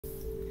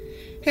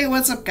Hey,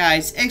 what's up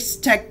guys? It's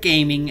Tech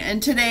Gaming,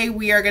 and today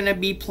we are going to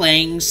be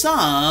playing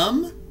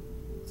some...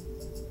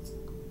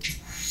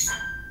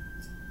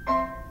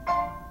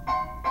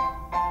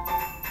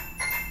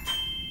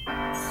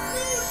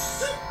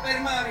 Super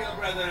Mario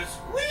Brothers.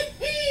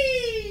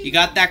 Whee! You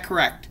got that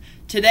correct.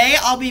 Today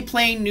I'll be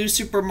playing New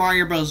Super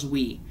Mario Bros.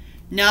 Wii.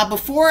 Now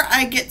before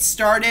I get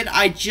started,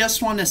 I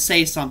just want to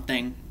say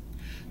something.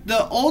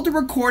 The old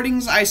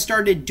recordings I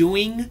started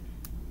doing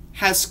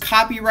has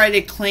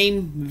copyrighted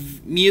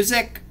claim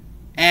music,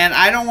 and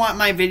I don't want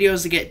my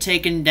videos to get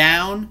taken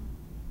down.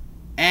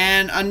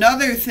 And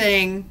another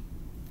thing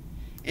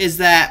is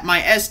that my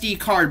SD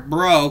card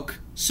broke,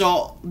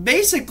 so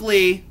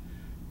basically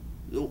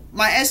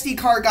my SD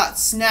card got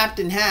snapped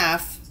in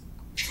half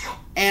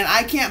and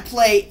I can't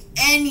play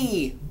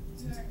any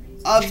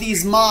of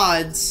these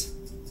mods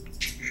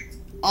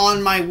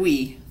on my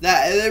Wii.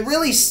 That it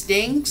really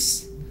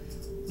stinks,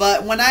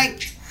 but when I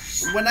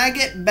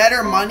get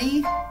better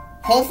money,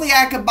 hopefully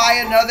I could buy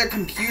another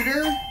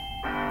computer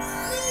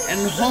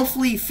and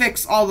hopefully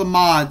fix all the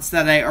mods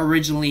that I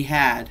originally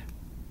had.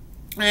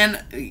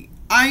 And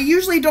I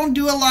usually don't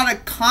do a lot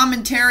of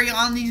commentary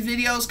on these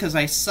videos because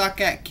I suck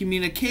at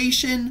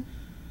communication,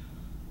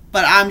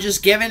 but I'm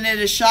just giving it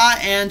a shot,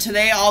 and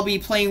today I'll be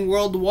playing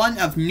World 1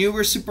 of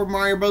newer Super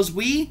Mario Bros.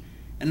 Wii,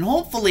 and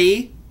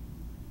hopefully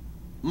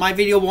my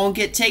video won't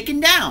get taken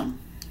down.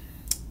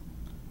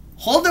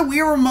 Hold the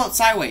Wii remote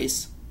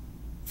sideways.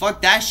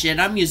 Fuck that shit,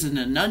 I'm using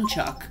a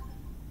nunchuck.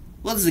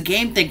 What does the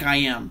game think I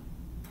am?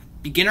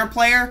 Beginner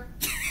player?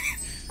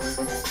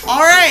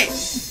 Alright!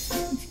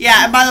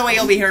 Yeah, and by the way,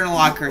 you'll be hearing a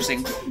lot of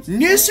cursing.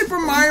 New Super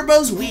Mario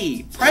Bros.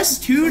 Wii. Press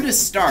 2 to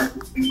start.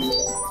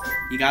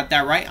 You got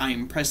that right, I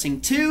am pressing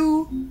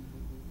 2.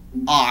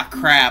 Aw,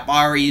 crap,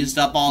 I already used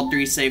up all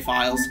 3 save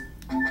files.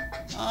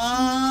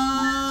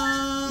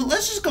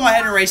 Let's just go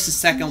ahead and erase the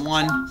second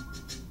one.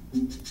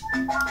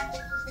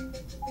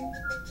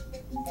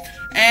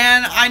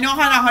 And I know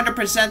how to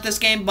 100% this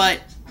game,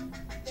 but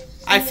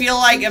I feel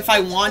like if I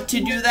want to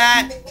do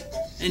that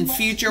in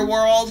future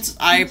worlds,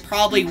 I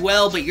probably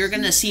will, but you're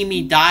gonna see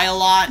me die a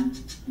lot.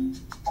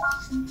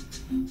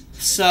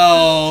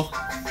 So,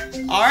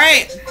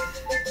 alright.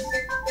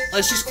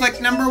 Let's just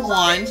click number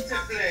 1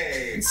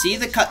 and see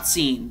the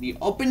cutscene, the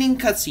opening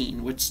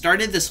cutscene, which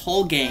started this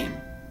whole game.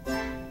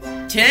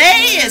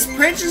 Today is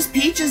Princess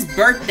Peach's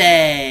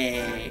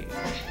birthday.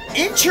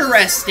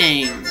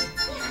 Interesting.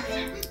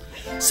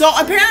 So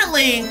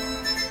apparently,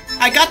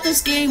 I got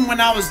this game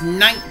when I was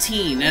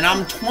 19, and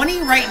I'm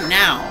 20 right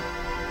now.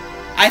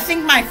 I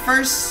think my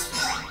first...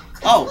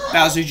 Oh,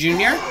 Bowser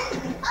Jr.?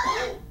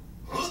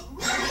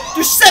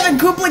 There's 7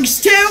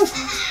 Koopalings too!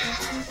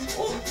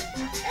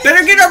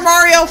 Better get her,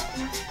 Mario!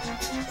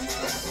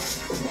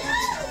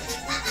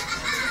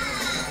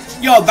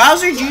 Yo,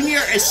 Bowser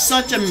Jr. is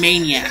such a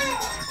maniac.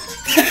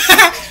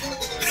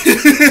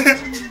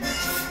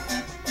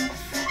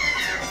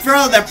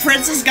 Bro, the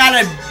princess got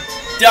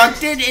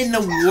abducted in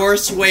the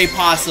worst way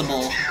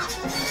possible.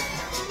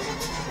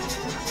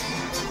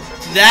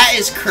 That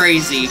is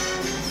crazy.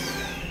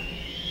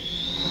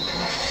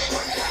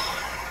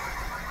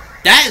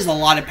 That is a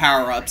lot of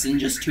power-ups in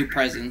just 2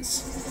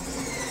 presents.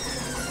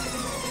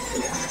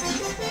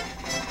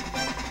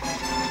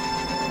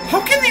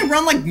 How can they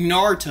run like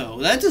Naruto?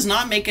 That does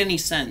not make any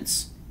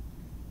sense.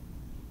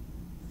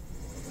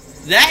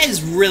 That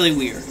is really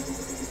weird.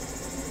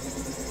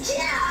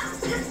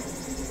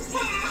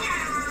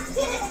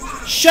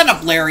 Shut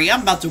up, Larry.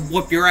 I'm about to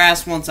whoop your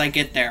ass once I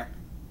get there.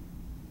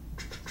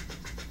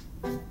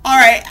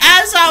 Alright,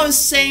 as I was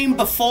saying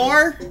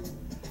before,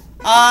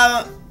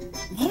 what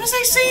was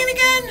I saying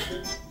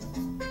again?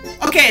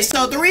 Okay,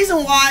 so the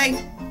reason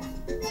why...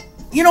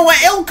 You know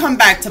what? It'll come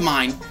back to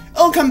mind.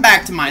 It'll come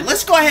back to mind.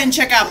 Let's go ahead and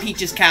check out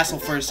Peach's castle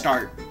for a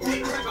start.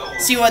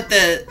 See what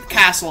the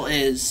castle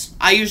is.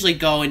 I usually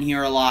go in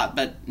here a lot,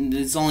 but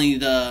it's only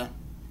the...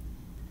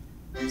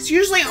 It's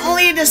usually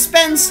only to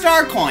spend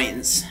star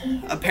coins,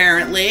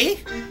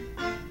 apparently.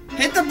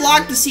 Hit the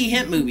block to see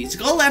hint movies.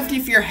 Go left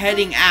if you're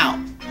heading out.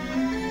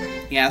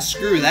 Yeah,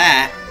 screw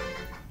that.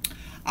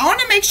 I want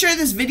to make sure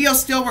this video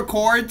still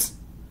records.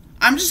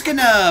 I'm just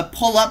gonna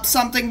pull up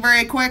something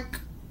very quick.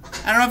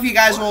 I don't know if you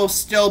guys will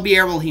still be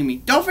able to hear me.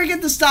 Don't forget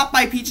to stop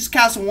by Peach's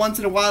Castle once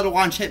in a while to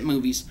watch hit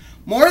movies.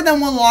 More than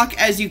one lock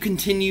as you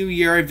continue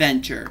your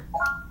adventure.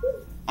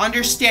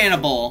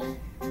 Understandable.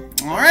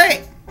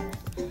 Alright.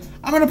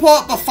 I'm gonna pull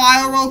up a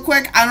file real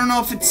quick. I don't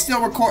know if it's still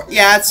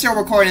yeah, it's still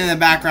recording in the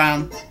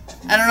background.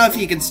 I don't know if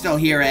you can still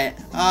hear it.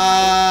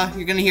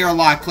 You're gonna hear a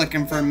lot of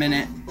clicking for a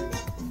minute.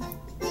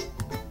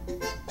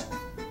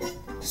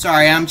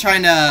 Sorry, I'm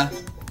trying to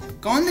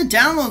go in the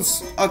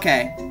downloads.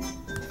 Okay.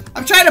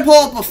 I'm trying to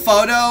pull up a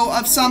photo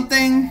of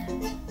something.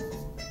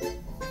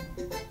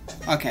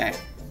 Okay.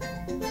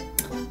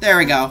 There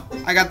we go.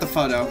 I got the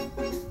photo.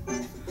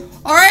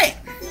 Alright.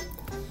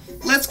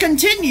 Let's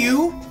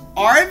continue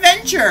our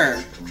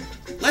adventure.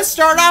 Let's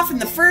start off in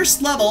the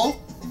first level,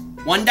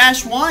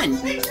 1-1.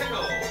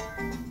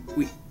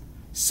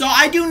 So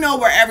I do know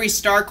where every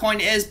star coin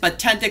is, but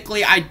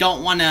technically I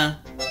don't want to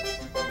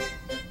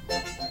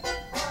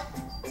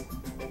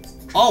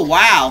Oh,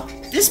 wow.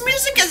 This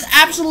music is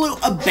absolute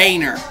a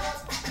banger.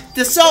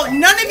 So,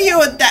 none of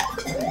you at that...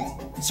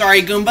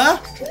 Sorry, Goomba.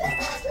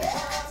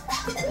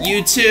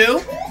 You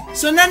too.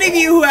 So, none of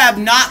you who have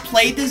not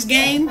played this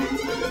game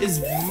is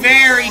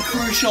very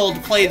crucial to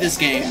play this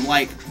game.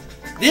 Like,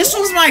 this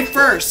was my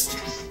first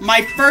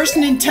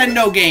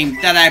Nintendo game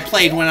that I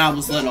played when I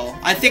was little.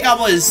 I think I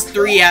was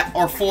 3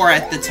 or 4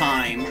 at the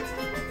time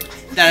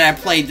that I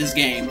played this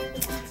game.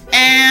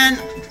 And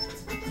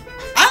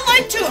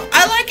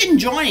I like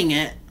enjoying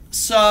it.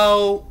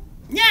 So,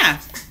 yeah.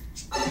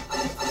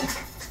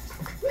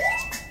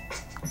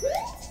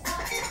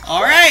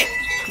 Alright.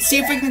 Let's see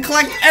if we can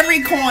collect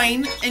every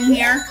coin in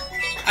here.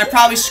 I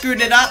probably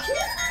screwed it up.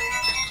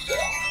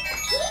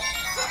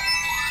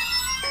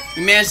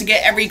 We managed to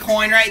get every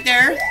coin right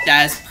there.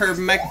 That's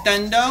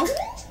perfectundo.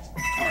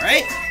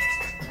 Alright.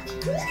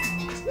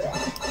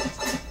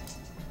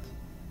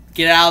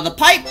 Get out of the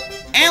pipe.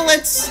 And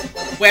let's...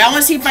 Wait, I want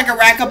to see if I can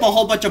rack up a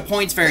whole bunch of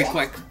points very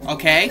quick.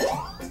 Okay.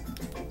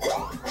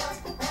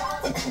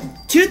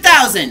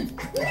 2,000.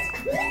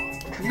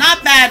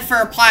 Not bad for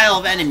a pile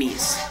of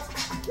enemies.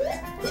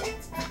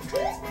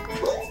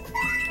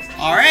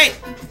 Alright.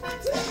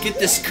 Get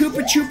this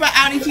Koopa Troopa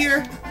out of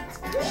here.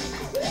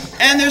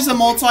 And there's a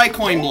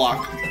multi-coin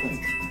block.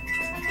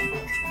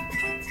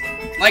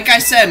 Like I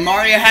said,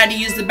 Mario had to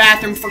use the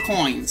bathroom for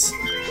coins.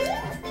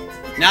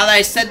 Now that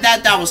I said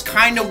that, that was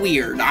kind of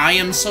weird. I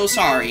am so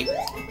sorry.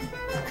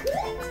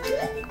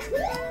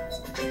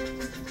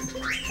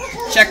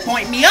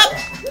 Checkpoint me up.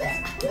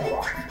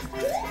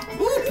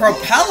 Ooh,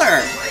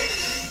 propeller.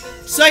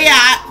 So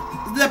yeah,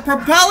 the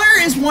propeller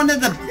is one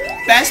of the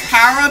best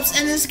power-ups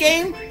in this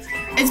game.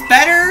 It's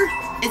better,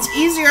 it's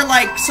easier,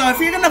 like, so if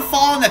you're gonna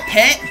fall in the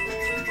pit,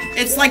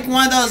 it's like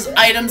one of those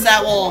items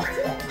that will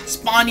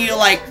spawn you,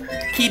 like,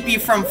 keep you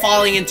from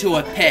falling into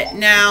a pit.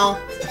 Now,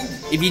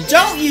 if you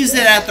don't use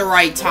it at the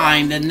right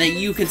time, then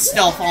you could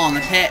still fall in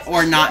the pit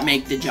or not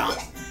make the jump.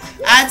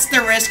 That's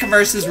the risk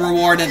versus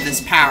reward of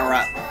this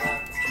power-up.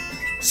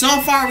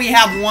 So far, we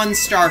have 1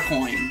 star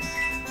coin,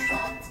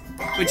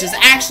 which is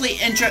actually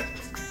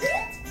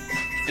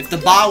if the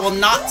ball will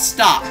not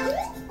stop.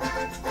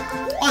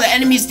 Oh, the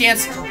enemies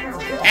dance,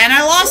 and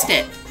I lost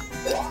it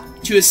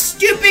to a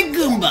stupid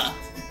Goomba.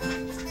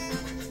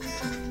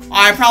 Oh,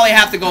 I probably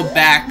have to go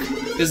back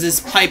because this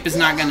pipe is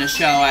not going to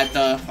show at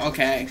the...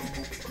 Okay.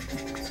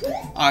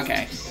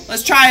 Okay.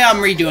 Let's try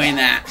redoing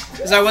that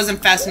because I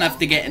wasn't fast enough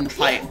to get in the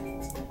pipe.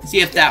 See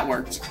if that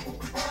worked.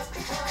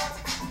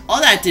 Oh,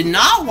 that did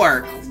not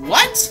work.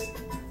 What?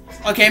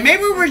 Okay,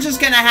 maybe we're just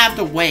going to have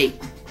to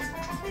wait.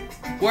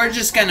 We're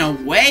just going to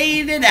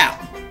wait it out.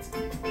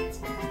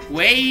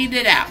 Wait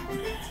it out.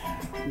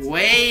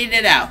 Wait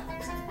it out.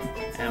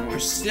 And we're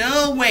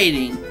still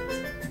waiting.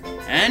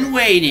 And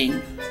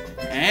waiting.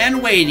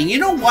 And waiting. You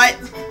know what?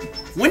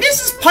 When is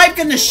this pipe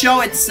gonna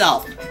show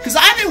itself? Because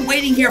I've been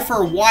waiting here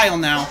for a while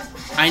now.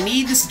 I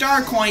need the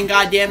star coin,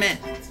 goddammit.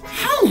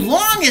 How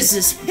long is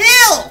this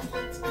hill?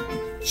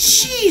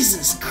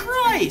 Jesus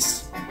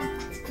Christ.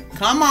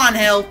 Come on,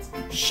 hill.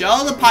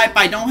 Show the pipe.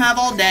 I don't have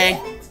all day.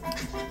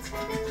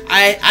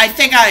 I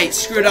think I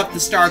screwed up the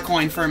star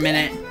coin for a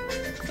minute.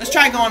 Let's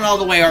try going all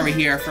the way over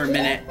here for a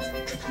minute.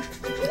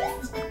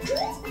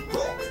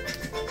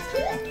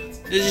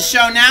 Does it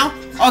show now?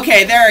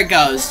 Okay, there it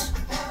goes.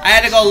 I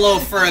had to go a little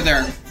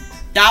further.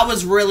 That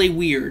was really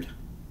weird.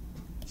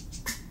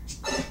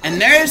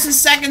 And there's the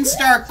second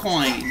star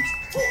coin.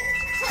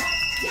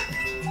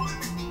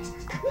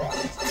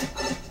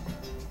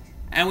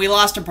 And we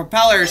lost a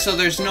propeller, so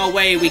there's no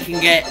way we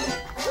can get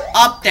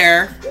up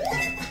there.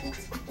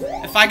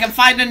 If I can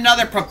find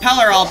another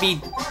propeller, I'll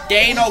be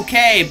dang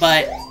okay,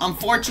 but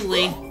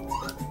unfortunately...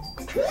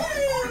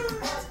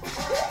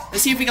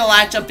 Let's see if we can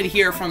latch up to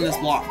here from this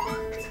block.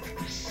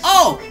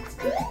 Oh!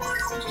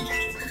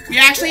 We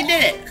actually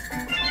did it!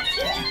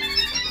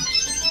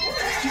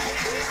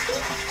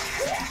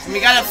 And we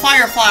got a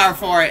fire flower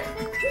for it.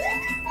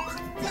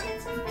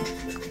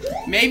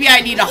 Maybe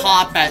I need to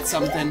hop at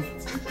something.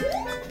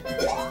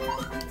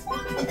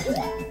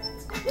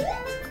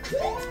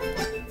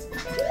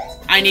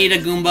 I need a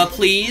Goomba,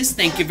 please.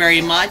 Thank you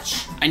very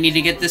much. I need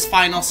to get this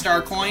final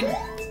star coin.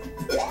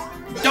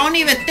 Don't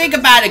even think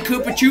about it,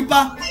 Koopa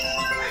Troopa.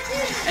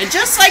 And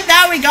just like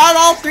that, we got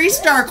all 3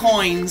 star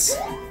coins.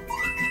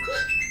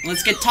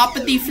 Let's get top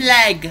of the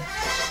flag.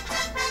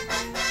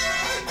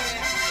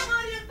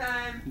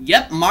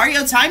 Yep,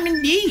 Mario time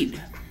indeed.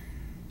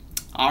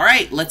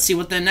 Alright, let's see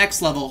what the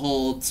next level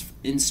holds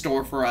in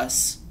store for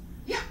us.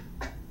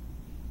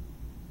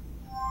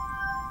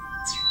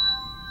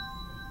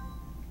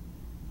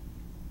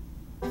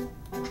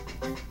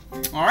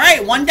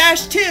 Alright,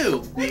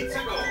 1-2.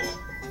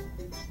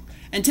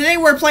 And today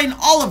we're playing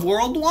all of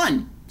World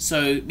 1.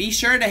 So be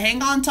sure to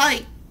hang on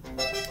tight.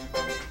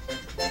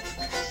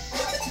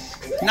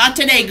 Not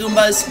today,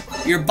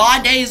 Goombas. Your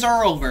ba days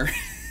are over.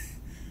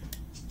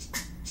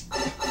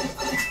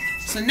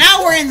 So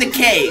now we're in the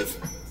cave.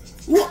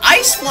 Ooh,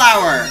 Ice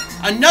Flower.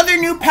 Another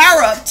new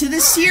power-up to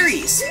this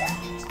series.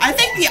 I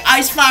think the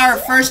Ice Flower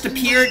first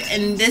appeared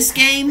in this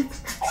game.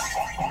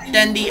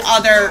 than the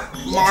other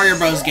Mario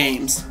Bros.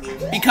 Games.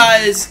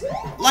 Because,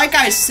 like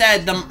I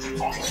said,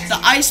 the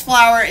Ice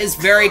Flower is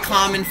very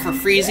common for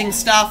freezing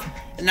stuff,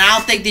 and I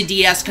don't think the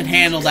DS could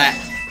handle that.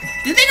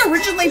 Did they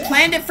originally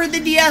plan it for the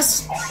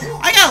DS?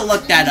 I gotta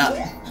look that up.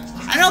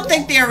 I don't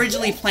think they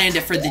originally planned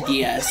it for the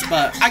DS,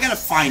 but I gotta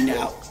find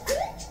out.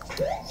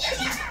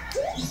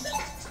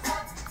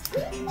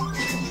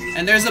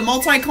 And there's a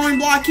multi-coin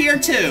block here,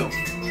 too.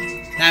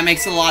 That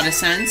makes a lot of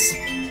sense.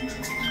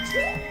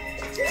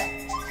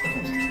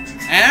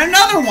 And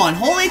another one!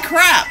 Holy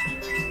crap!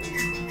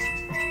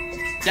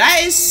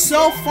 That is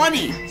so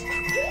funny.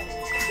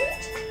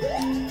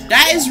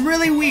 That is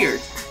really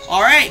weird.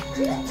 Alright.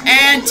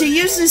 And to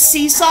use this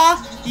seesaw,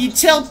 you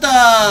tilt the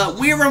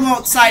Wii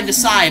Remote side to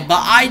side,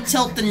 but I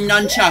tilt the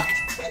nunchuck.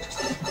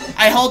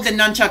 I hold the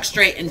nunchuck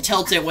straight and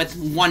tilt it with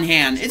one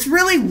hand. It's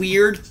really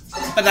weird,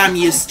 but I'm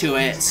used to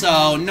it,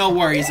 so no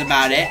worries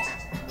about it.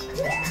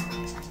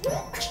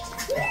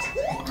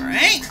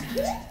 Alright.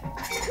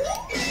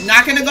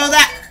 Not gonna go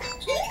that...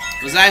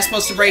 Was I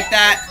supposed to break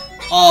that?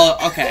 Oh,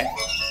 okay.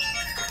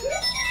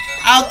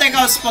 I don't think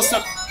I was supposed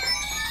to...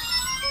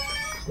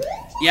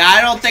 Yeah,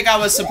 I don't think I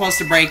was supposed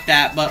to break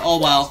that, but oh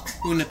well.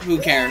 Who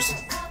cares?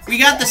 We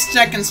got the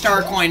second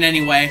star coin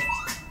anyway.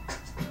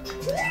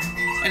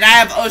 And I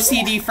have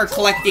OCD for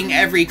collecting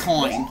every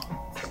coin.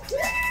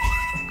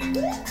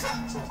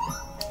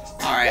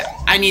 Alright,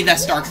 I need that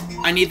star.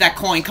 I need that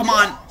coin. Come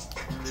on.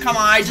 Come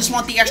on, I just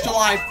want the extra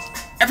life.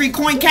 Every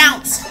coin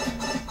counts.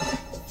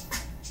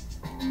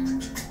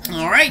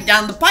 Alright,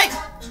 down the pipe.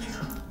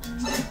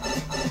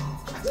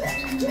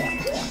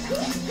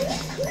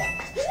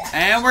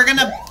 And we're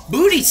gonna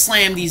booty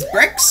slam these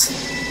bricks.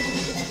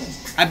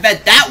 I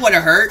bet that would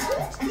have hurt.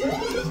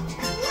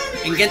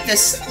 And get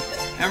this.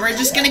 And we're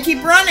just gonna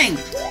keep running.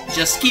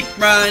 Just keep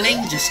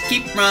running, just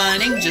keep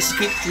running, just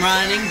keep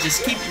running,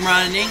 just keep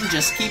running,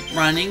 just keep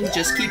running,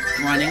 just keep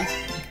running.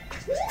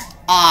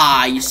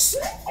 Ah, you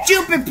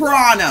stupid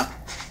piranha!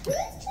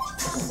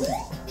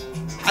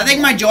 I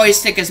think my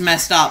joystick is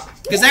messed up.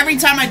 Because every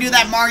time I do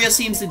that, Mario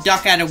seems to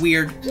duck at a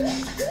weird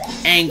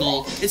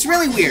angle. It's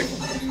really weird.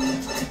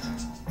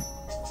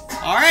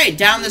 Alright,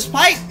 down this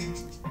pipe.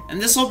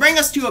 And this will bring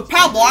us to a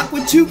POW block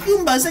with 2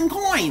 Goombas and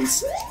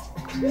coins.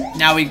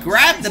 Now we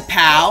grab the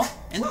POW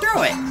and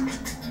throw it.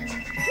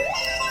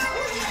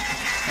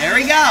 There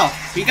we go.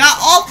 We got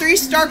all 3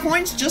 star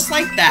coins just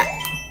like that.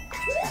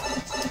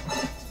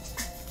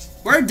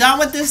 We're done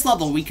with this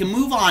level. We can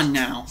move on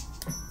now.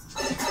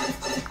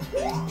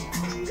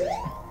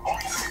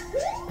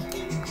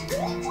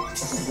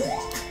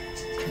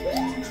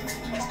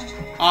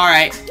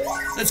 Alright.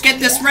 Let's get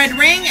this red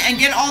ring and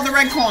get all the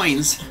red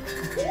coins.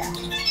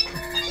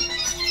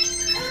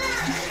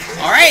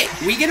 Alright,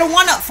 we get a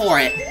 1-up for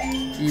it.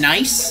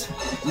 Nice.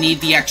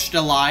 Need the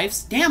extra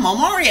lives. Damn, I'm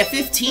already at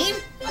 15?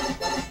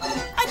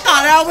 I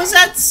thought I was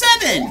at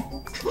 7.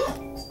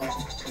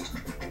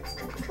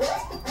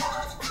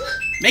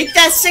 Make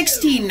that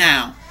 16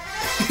 now.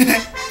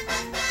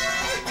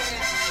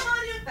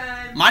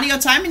 Mario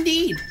time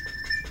indeed.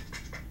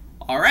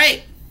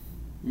 Alright.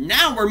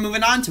 Now we're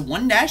moving on to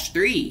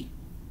 1-3.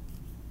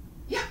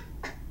 Yeah.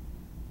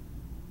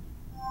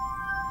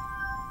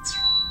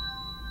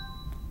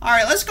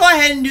 Alright, let's go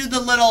ahead and do the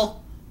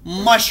little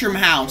mushroom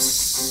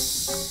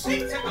house.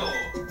 Pickle.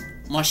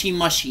 Mushy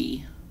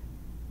mushy.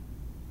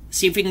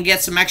 See if we can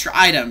get some extra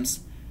items.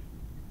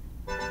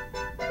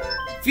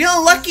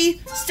 Feeling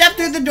lucky? Step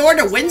through the door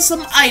to win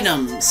some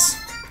items.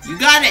 You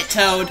got it,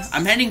 Toad.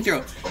 I'm heading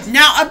through.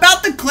 Now,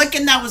 about the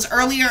clicking that was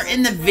earlier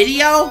in the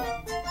video,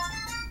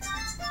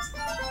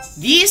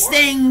 these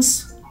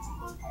things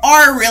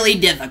are really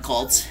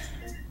difficult.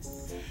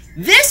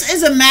 This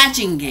is a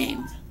matching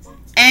game,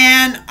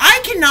 and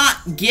I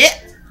cannot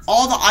get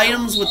all the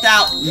items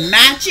without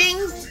matching.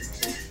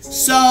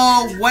 So,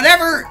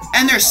 whatever,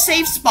 and there's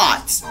safe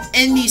spots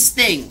in these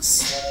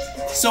things.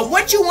 So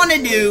what you want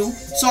to do,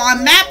 so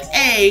on map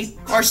A,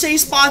 our safe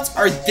spots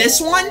are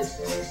this one,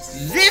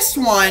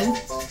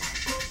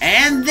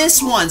 and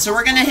this one. So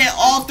we're going to hit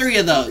all 3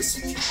 of those.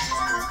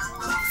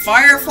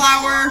 Fire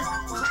Flower,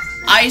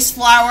 Ice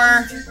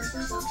Flower,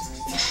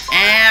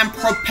 and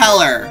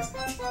Propeller.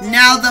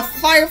 Now the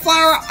Fire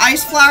Flower,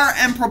 Ice Flower,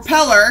 and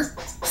Propeller,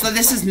 so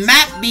this is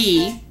map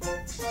B,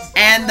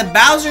 and the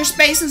Bowser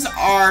spaces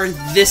are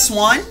this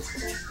one,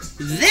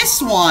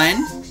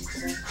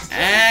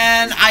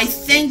 and I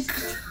think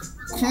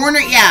corner,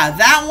 yeah,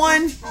 that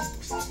one,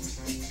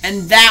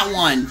 and that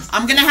one.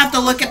 I'm gonna have to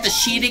look at the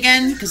sheet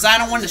again, because I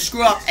don't want to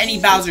screw up any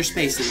Bowser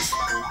spaces.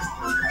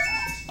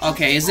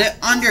 Okay, is it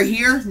under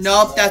here?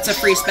 Nope, that's a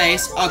free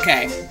space.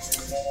 Okay.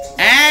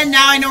 And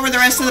now I know where the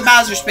rest of the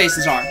Bowser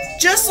spaces are.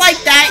 Just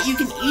like that, you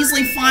can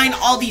easily find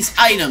all these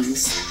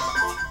items.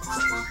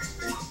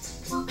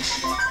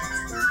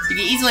 You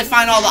can easily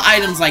find all the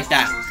items like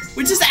that,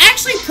 which is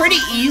actually pretty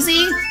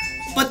easy.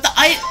 But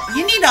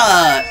you need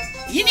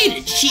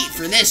a cheat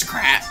for this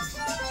crap.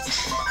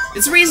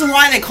 It's the reason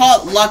why they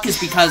call it luck is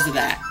because of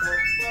that.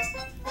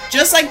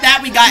 Just like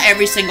that, we got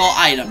every single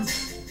item,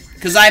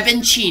 because I've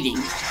been cheating.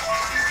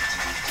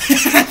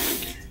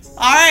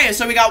 Alright,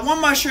 so we got one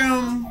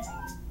mushroom.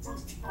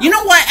 You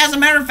know what? As a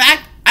matter of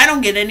fact, I don't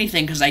get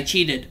anything because I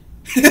cheated.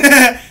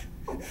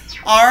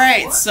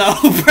 Alright, so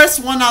press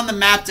 1 on the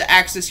map to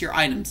access your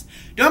items.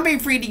 Don't be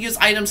free to use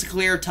items to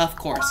clear a tough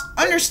course.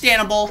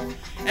 Understandable.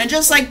 And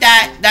just like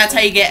that, that's how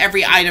you get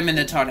every item in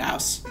the Toad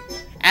House.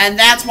 And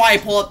that's why I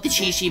pull up the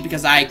cheat sheet,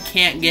 because I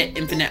can't get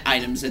infinite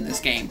items in this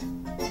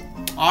game.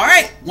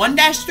 Alright,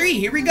 1-3,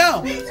 here we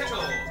go.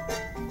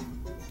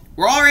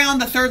 We're already on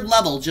the 3rd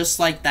level, just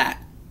like that.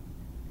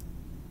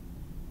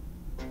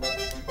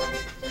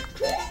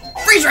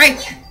 Freeze ray!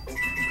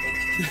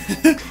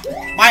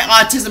 My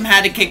autism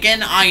had to kick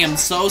in. I am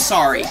so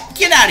sorry.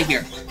 Get out of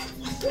here.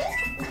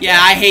 Yeah,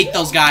 I hate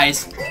those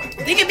guys.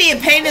 They can be a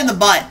pain in the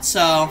butt,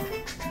 so...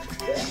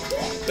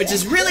 Which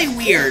is really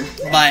weird,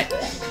 but...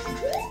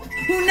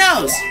 Who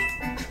knows?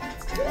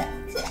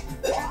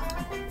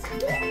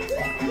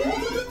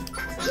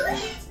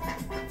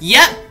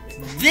 Yep,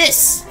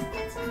 this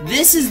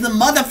is the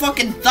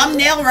motherfucking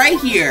thumbnail right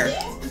here.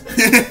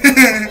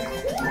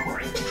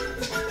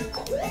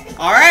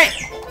 Alright.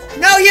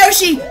 No,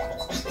 Yoshi!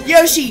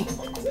 Yoshi!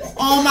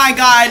 Oh my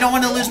god, I don't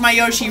want to lose my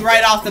Yoshi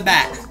right off the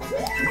bat.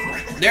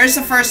 There's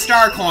the first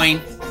star coin.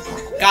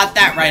 Got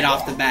that right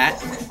off the bat.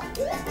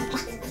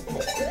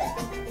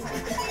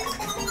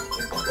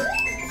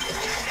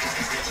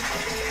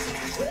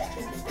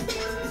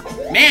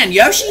 Man,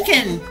 Yoshi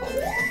can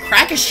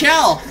crack a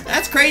shell.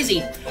 That's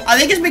crazy. I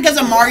think it's because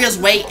of Mario's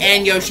weight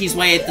and Yoshi's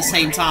weight at the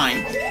same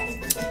time.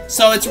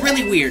 So it's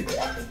really weird.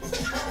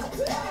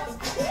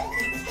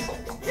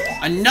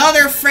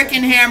 Another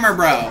frickin' hammer,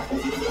 bro.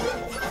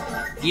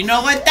 You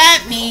know what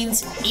that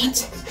means.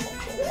 Eat.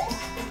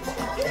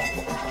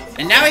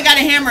 And now we got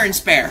a hammer in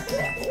spare.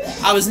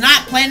 I was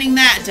not planning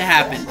that to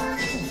happen.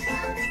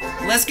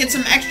 Let's get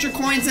some extra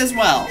coins as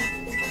well.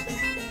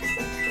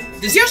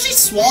 Does Yoshi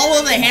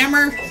swallow the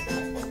hammer?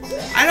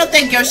 I don't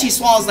think Yoshi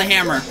swallows the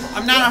hammer.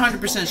 I'm not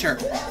 100% sure.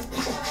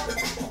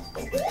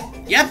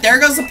 Yep, there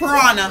goes the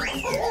piranha.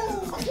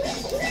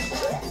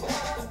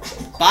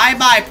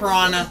 Bye-bye,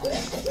 piranha.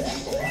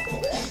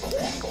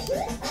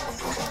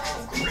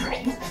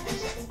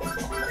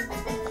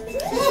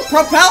 Ooh,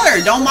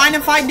 propeller! Don't mind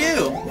if I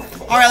do.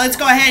 Alright, let's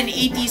go ahead and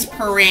eat these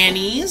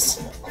piranhas.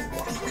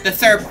 The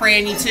 3rd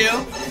piranha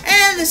too.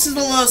 And this is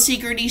the little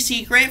secret-y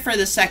secret for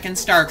the 2nd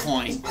star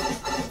coin.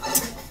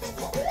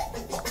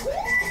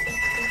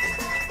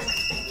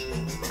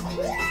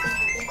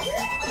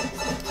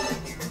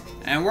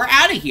 And we're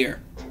out of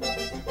here.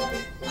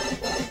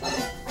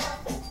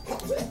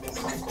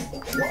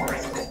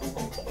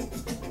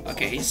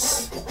 Okay,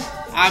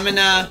 I'm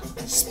gonna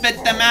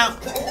spit them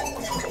out.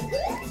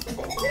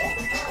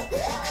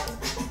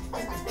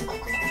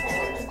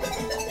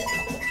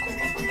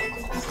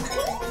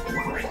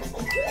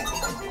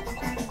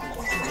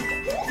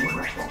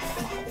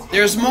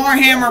 There's more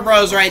Hammer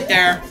Bros right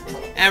there.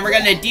 And we're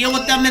gonna deal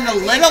with them in a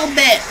little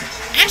bit.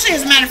 Actually,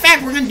 as a matter of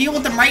fact, we're gonna deal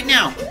with them right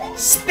now.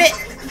 Spit.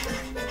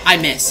 I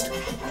missed.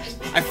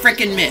 I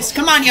frickin' missed.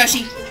 Come on,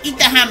 Yoshi. Eat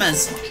the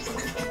hammers.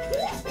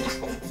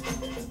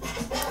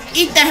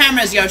 Eat the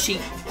hammers, Yoshi.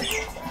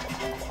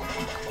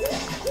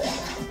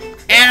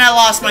 And I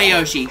lost my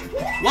Yoshi.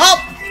 Well,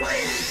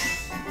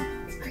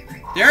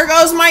 there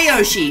goes my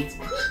Yoshi.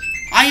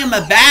 I am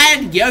a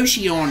bad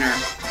Yoshi owner.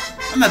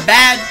 I'm a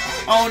bad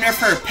owner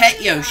for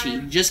Pet Yoshi.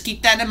 Just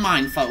keep that in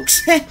mind,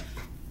 folks.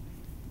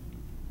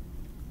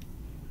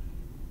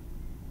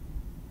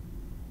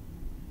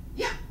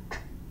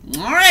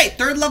 Alright,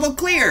 3rd level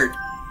cleared.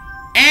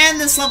 And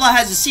this level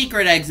has a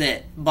secret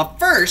exit. But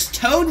first,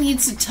 Toad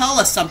needs to tell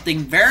us something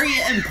very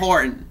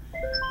important.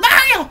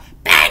 Mario!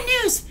 Bad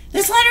news!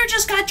 This letter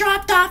just got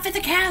dropped off at the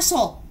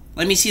castle.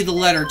 Let me see the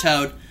letter,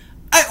 Toad.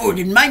 I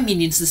ordered my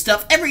minions to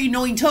stuff every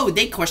annoying Toad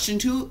they catch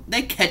into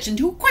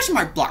a question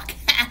mark block.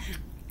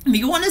 If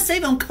you want to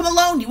save them, come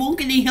alone. You won't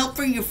get any help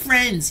from your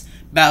friends.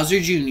 Bowser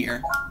Jr.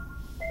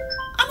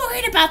 I'm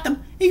worried about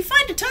them. If you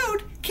find a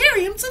Toad,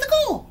 carry him to the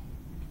goal.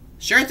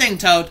 Sure thing,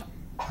 Toad.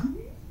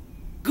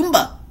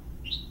 Goomba.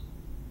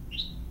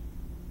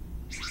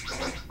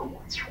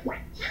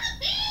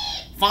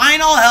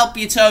 Fine, I'll help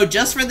you, Toad,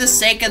 just for the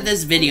sake of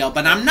this video,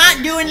 but I'm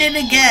not doing it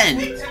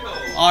again.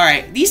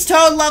 Alright, these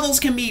Toad levels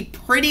can be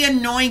pretty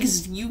annoying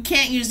because you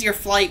can't use your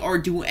flight or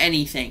do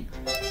anything.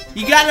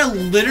 You gotta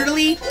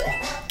literally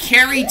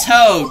carry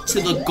Toad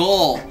to the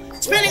goal.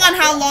 Depending on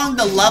how long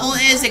the level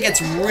is, it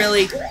gets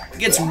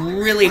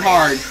really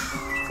hard.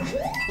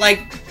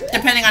 Like,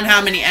 depending on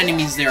how many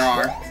enemies there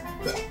are.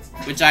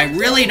 Which I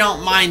really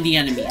don't mind the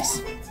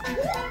enemies.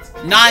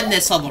 Not in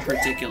this level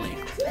particularly.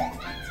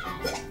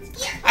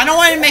 I don't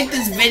want to make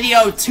this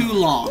video too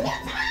long.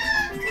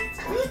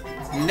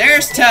 And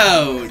there's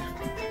Toad.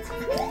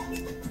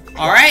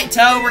 Alright,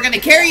 Toad, we're gonna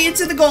carry you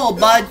to the goal,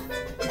 bud.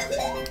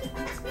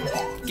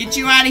 Get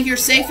you out of here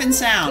safe and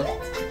sound.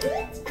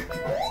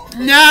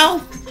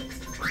 No.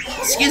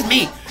 Excuse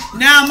me.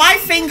 Now, my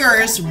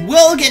fingers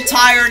will get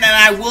tired and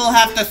I will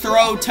have to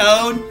throw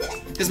Toad.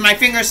 Because my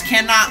fingers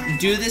cannot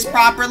do this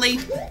properly.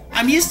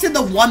 I'm used to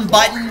the one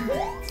button.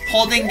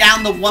 Holding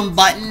down the one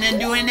button and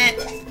doing it.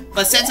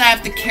 But since I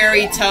have to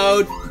carry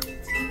Toad,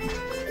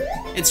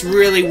 it's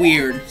really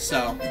weird,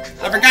 so.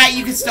 I forgot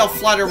you can still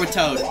flutter with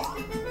Toad.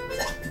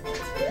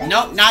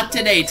 Nope, not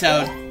today,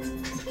 Toad.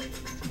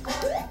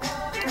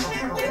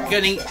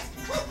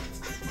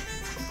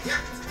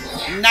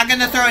 I'm not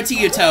gonna throw it to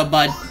you, Toad,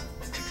 bud.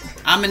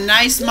 I'm a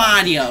nice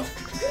Mario.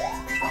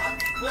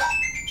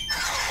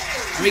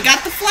 We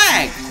got the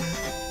flag.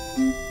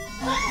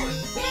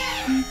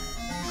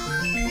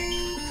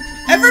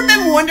 Ever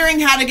been wondering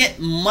how to get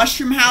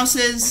mushroom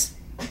houses?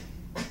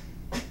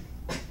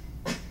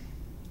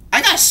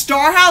 I got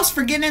Star House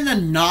for getting a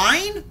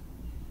 9?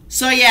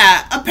 So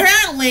yeah,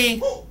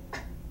 apparently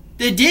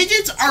the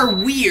digits are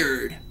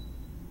weird.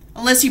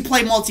 Unless you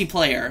play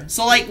multiplayer.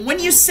 So like, when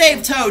you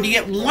save Toad, you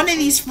get one of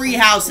these free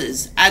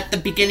houses at the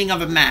beginning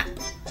of a map.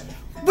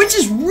 Which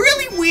is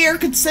really weird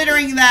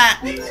considering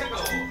that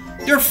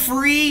they're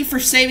free for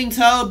saving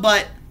Toad,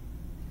 but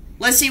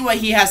let's see what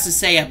he has to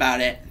say about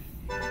it.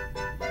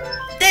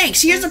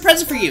 Thanks, here's a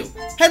present for you.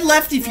 Head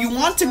left if you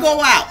want to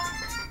go out.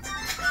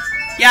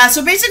 Yeah,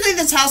 so basically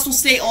this house will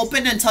stay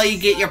open until you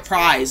get your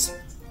prize.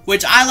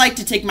 Which I like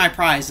to take my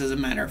prize, as a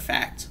matter of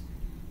fact.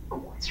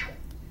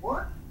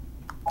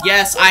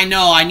 Yes, I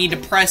know, I need to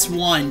press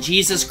 1.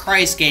 Jesus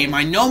Christ, game.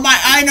 I know my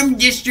item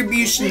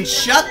distribution.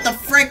 Shut the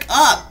frick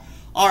up.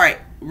 Alright,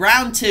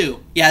 round 2.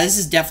 Yeah, this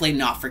is definitely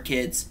not for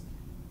kids.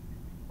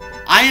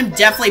 I am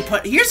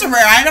definitely here's a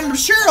rare item. I'm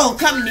sure it'll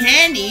come in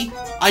handy.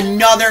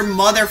 Another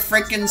mother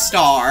frickin'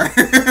 star.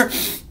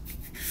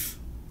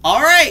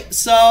 Alright,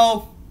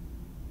 so.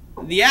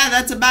 Yeah,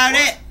 that's about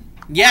it.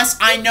 Yes,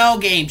 I know,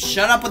 game.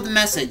 Shut up with the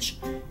message.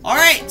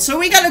 Alright, so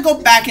we gotta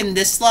go back in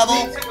this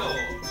level.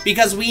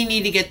 Because we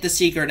need to get the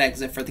secret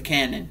exit for the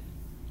cannon.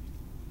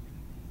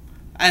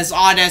 As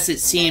odd as it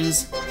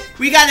seems,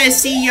 we get to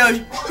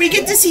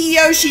see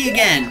Yoshi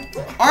again.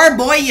 Our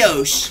boy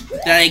Yosh,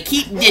 that I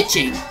keep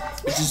ditching.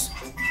 Which is,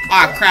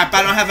 ah crap,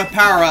 I don't have a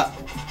power up.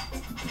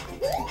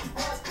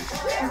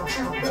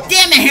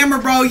 Damn it, Hammer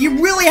Bro,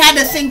 you really had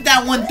to think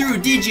that one through,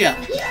 did ya?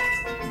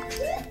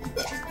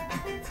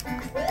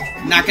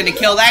 Not gonna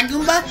kill that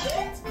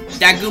Goomba?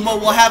 That Goomba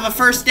will have a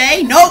first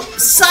day? Nope,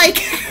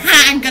 psych!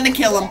 I'm gonna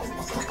kill him.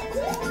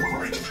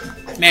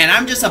 Man,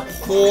 I'm just a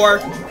poor...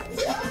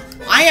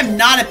 I am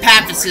not a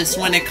pacifist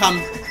when it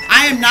comes...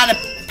 I am not a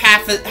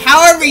pacifist...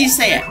 However you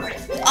say it.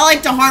 I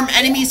like to harm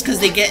enemies because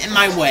they get in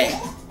my way.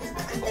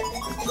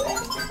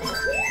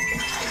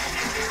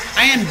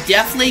 I am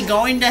definitely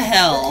going to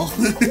hell.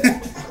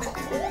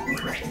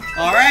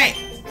 Alright.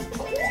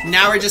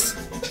 Now we're just...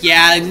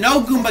 Yeah,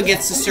 no Goomba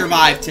gets to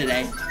survive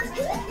today.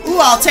 Ooh,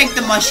 I'll take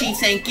the mushy,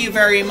 thank you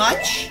very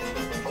much.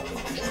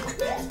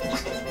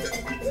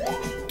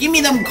 Give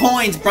me them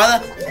coins,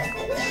 brother.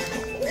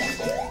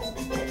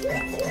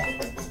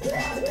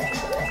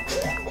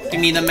 Give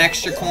me them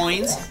extra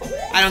coins.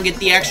 I don't get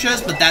the extras,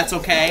 but that's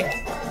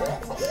okay.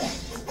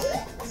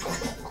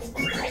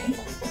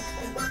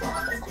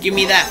 Give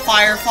me that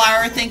fire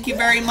flower, thank you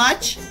very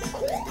much.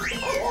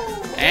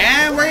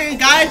 And we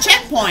got a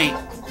checkpoint.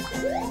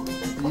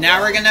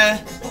 Now we're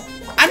gonna...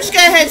 I'm just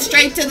gonna head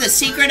straight to the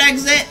secret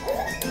exit.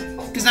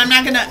 Because I'm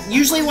not gonna...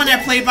 Usually when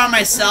I play by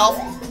myself,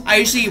 I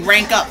usually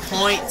rank up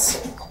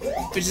points.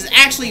 Which is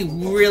actually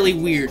really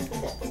weird.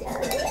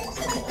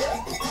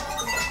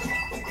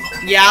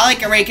 Yeah, I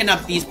like ranking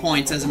up these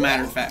points, as a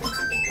matter of fact.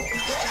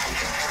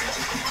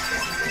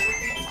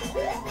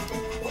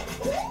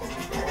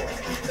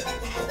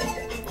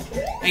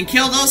 And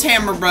kill those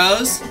Hammer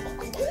Bros.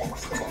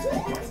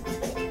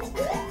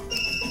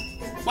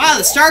 Wow,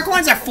 the Star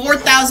Coins are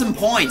 4,000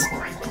 points.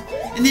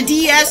 In the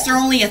DS, they're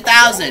only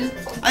 1,000.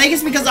 I think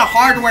it's because of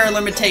hardware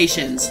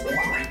limitations.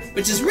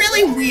 Which is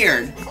really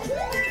weird.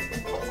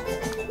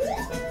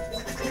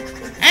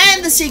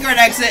 And the secret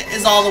exit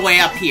is all the way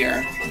up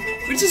here.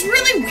 Which is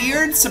really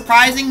weird,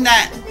 surprising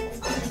that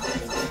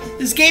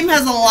this game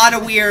has a lot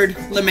of weird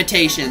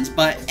limitations,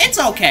 but it's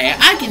okay,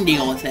 I can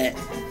deal with it.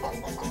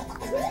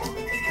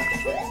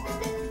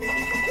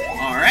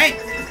 Alright,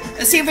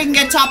 let's see if we can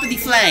get top of the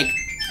flag.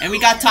 And we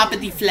got top of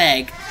the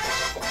flag.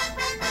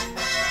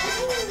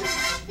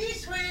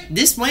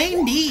 This way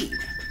indeed.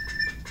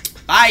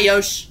 Bye,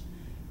 Yosh.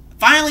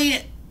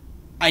 Finally,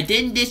 I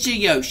didn't ditch a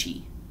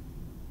Yoshi.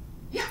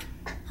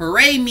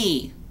 Hooray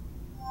me.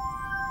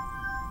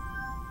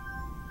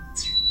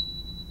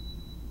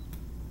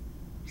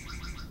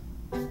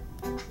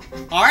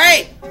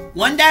 Alright,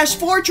 1-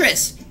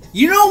 Fortress.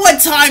 You know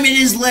what time it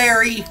is,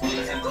 Larry.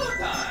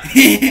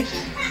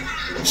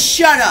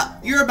 Shut up.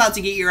 You're about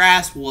to get your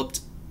ass whooped.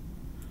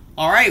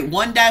 Alright,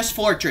 1-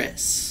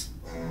 Fortress.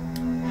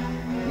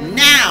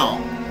 Now,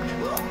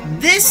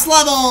 this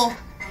level,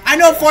 I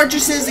know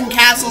fortresses and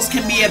castles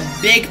can be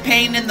a big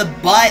pain in the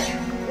butt.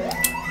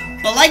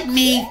 But like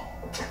me,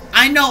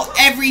 I know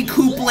every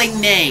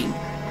Koopling name.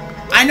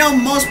 I know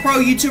most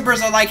pro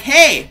YouTubers are like,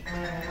 hey,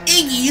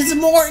 Iggy is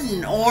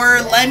Morton, or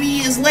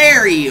Lemmy is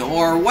Larry,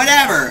 or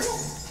whatever.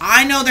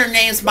 I know their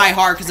names by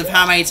heart because of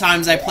how many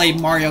times I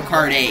played Mario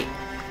Kart 8.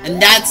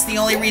 And that's the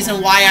only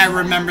reason why I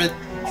remember...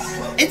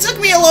 It took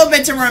me a little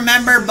bit to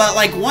remember, but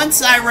like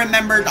once I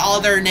remembered all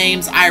their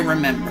names, I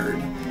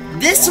remembered.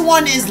 This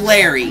one is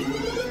Larry.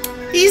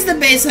 He's the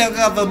basic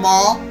of them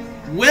all.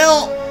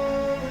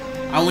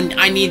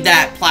 I need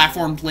that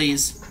platform,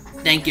 please.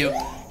 Thank you.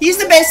 He's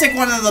the basic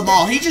one of them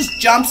all. He just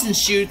jumps and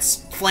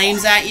shoots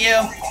flames at you.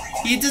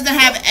 He doesn't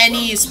have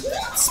any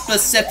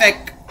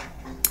specific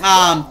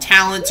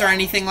talents or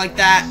anything like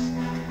that.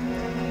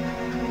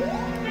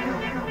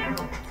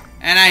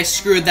 And I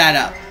screwed that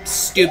up.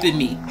 Stupid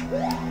me.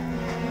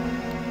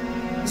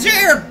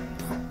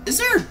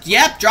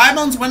 Yep, Dry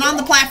Bones went on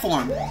the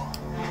platform.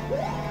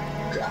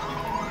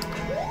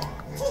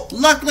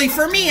 Luckily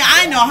for me,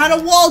 I know how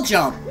to wall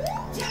jump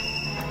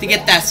to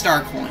get that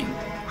star coin.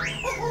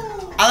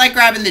 I like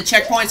grabbing the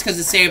checkpoints because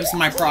it saves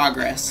my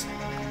progress.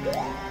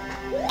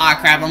 Ah,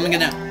 crap, I'm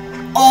gonna...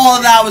 Oh,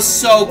 that was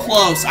so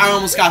close. I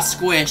almost got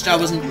squished. I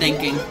wasn't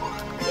thinking.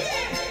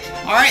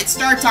 Alright,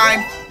 start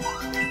time.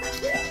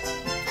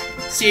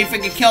 See if we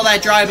can kill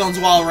that Dry Bones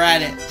while we're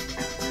at it.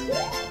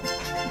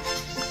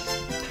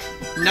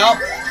 Nope.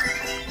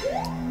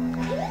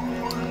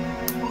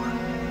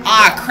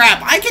 Ah,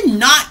 crap. I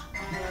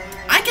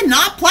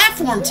cannot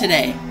platform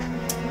today.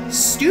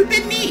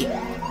 Stupid me.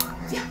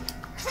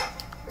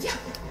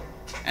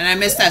 And I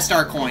missed that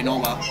star coin. Oh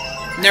well.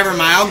 Never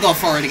mind. I'll go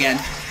for it again.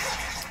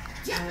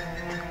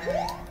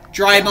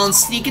 Dry Bones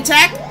sneak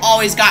attack.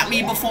 Always got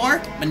me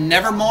before, but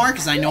never more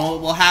because I know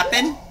it will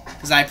happen.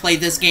 Because I played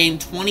this game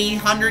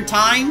 100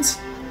 times.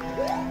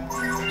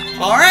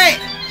 Alright.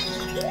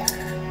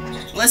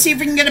 Let's see if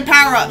we can get a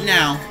power up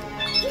now.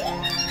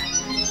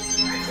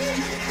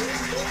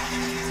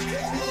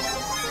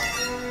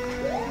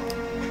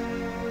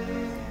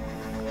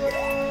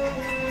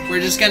 We're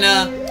just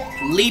gonna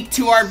leap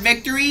to our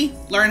victory,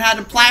 learn how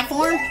to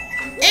platform,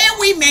 and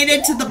we made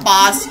it to the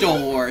boss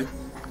door.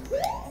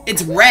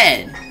 It's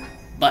red,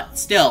 but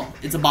still,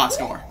 it's a boss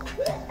door.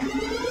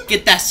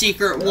 Get that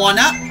secret one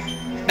up.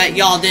 Bet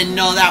y'all didn't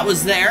know that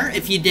was there.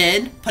 If you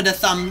did, put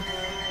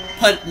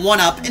one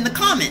up in the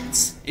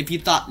comments if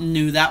you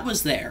knew that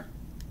was there.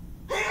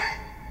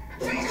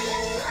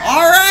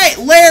 Alright,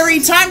 Larry,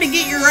 time to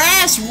get your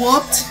ass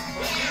whooped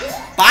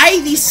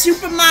by the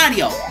Super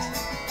Mario.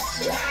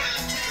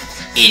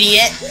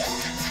 Idiot.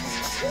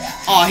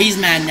 Oh, he's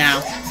mad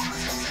now.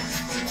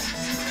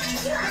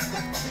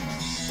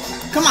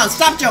 Come on,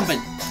 stop jumping.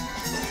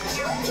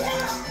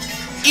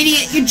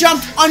 Idiot, you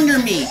jumped under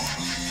me.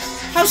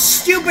 How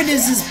stupid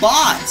is this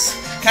boss?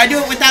 Can I do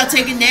it without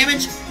taking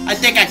damage? I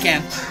think I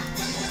can.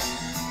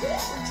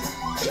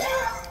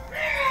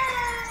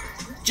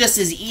 Just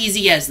as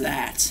easy as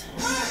that.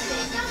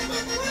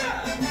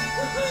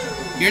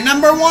 You're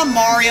number one,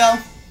 Mario.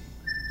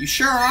 You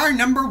sure are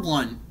number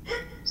one.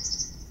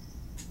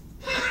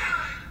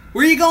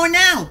 Where are you going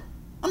now?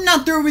 I'm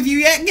not through with you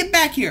yet. Get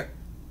back here.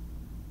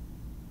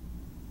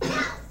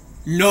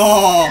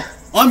 No,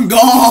 I'm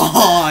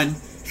gone.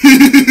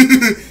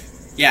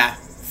 Yeah,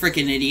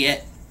 freaking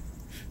idiot.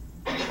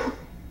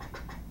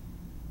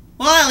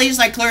 Well, at least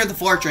I cleared the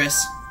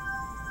fortress.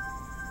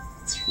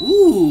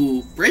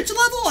 Ooh, bridge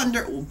level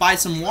under by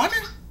some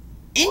water?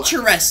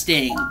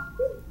 Interesting.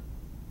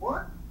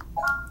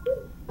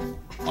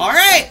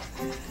 Alright.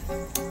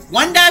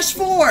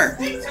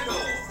 1-4.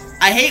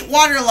 I hate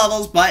water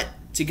levels, but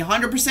to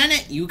 100%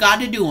 it, you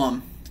gotta do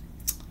them.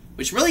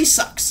 Which really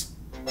sucks.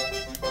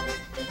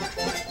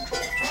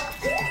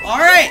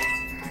 Alright.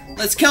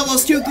 Let's kill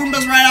those two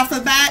Goombas right off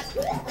the bat.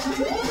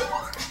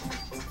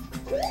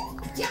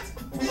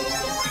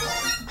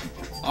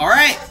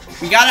 Alright.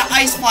 We got an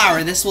ice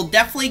flower. This will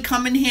definitely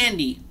come in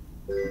handy.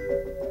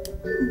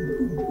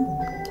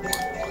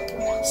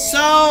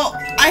 So,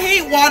 I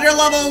hate water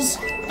levels,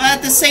 but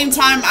at the same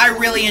time, I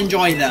really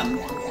enjoy them.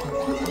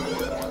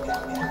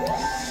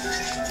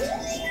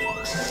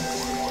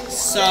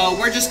 So,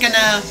 we're just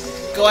gonna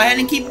go ahead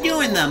and keep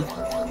doing them.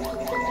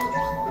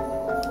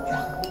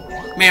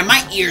 Man,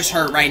 my ears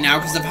hurt right now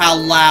because of how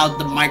loud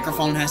the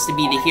microphone has to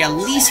be to at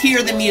least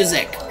hear the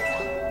music.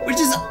 Which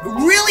is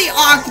really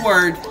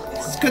awkward,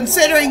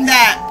 considering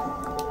that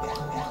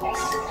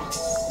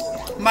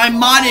my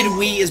modded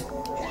Wii is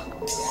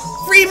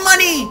free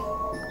money!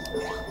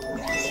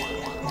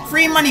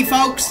 Free money,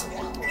 folks.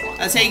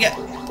 That's how you get...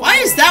 Why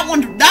is that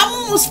one... That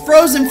one was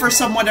frozen for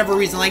some whatever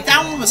reason. Like,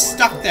 that one was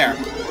stuck there.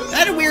 Is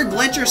that a weird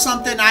glitch or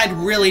something? I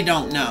really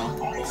don't know.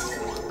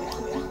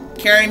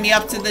 Carry me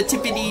up to the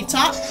tippity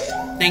top.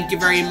 Thank you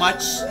very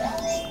much.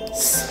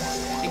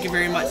 Thank you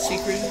very much,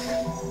 Secret.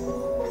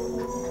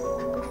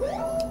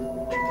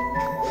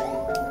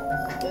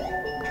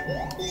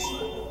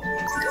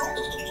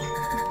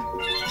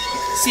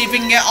 See if we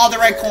can get all the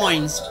red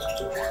coins.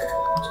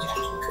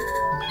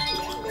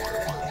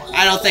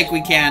 I don't think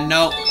we can.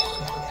 Nope.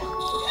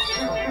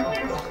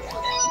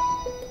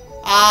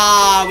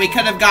 Ah, we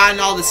could have gotten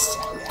all the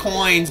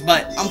coins,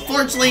 but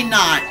unfortunately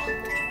not.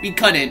 We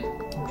couldn't.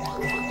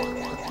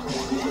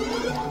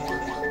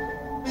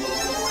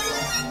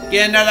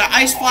 Get another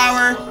ice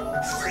flower.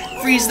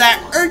 Freeze that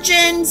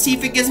urchin. See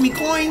if it gives me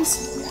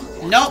coins.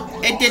 Nope,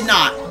 it did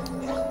not.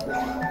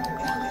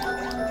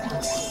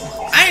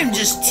 I'm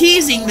just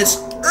teasing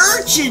this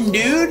urchin,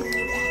 dude.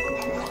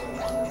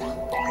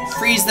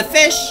 Freeze the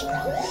fish.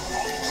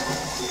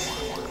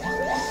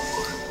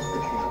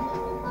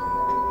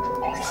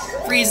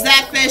 Freeze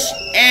that fish,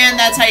 and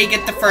that's how you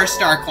get the first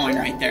star coin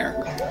right there.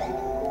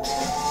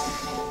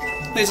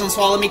 Please don't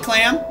swallow me,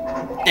 clam.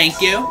 Thank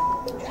you.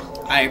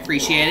 I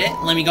appreciate it.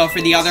 Let me go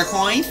for the other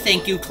coin.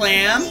 Thank you,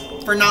 clam,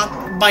 for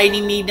not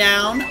biting me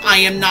down. I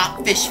am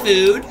not fish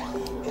food.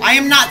 I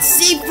am not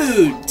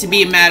seafood, to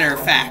be a matter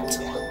of fact.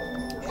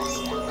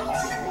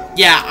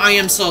 Yeah, I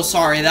am so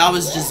sorry. That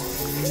was just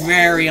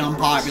very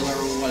unpopular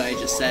with what I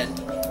just said.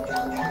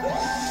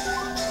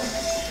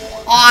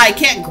 Oh, I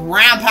can't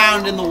ground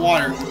pound in the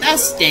water. That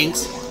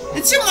stinks.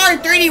 In Super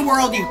Mario 3D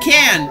World you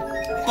can,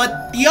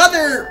 but the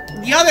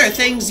other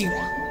things you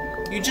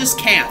just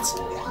can't.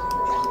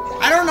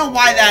 I don't know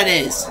why that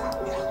is.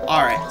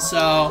 Alright,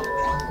 so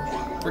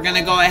we're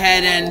gonna go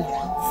ahead and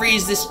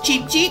freeze this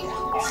cheap.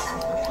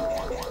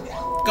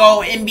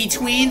 Go in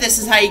between. This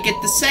is how you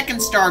get the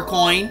second star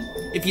coin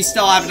if you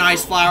still have an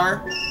ice flower.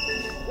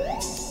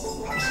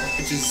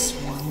 Which is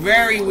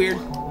very weird.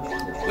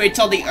 Wait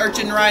till the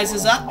urchin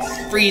rises up.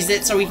 Freeze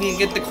it so we can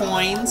get the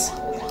coins.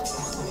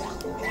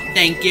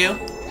 Thank you.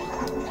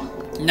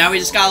 Now we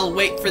just gotta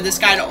wait for this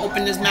guy to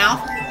open his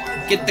mouth.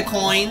 Get the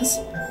coins.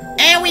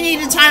 And we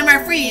need to time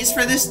our freeze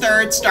for this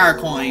third star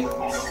coin.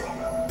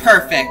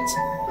 Perfect.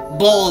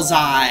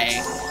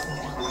 Bullseye.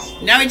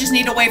 Now we just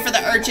need to wait for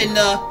the urchin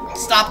to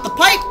stop the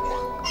pipe.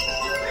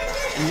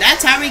 And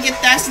that's how we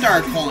get that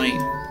star coin.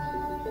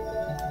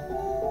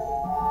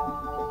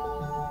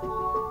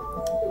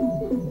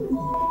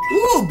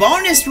 Ooh,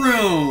 bonus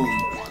room!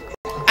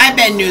 I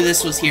bet knew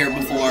this was here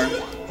before.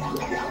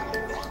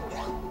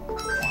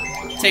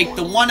 Take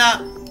the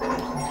 1-up.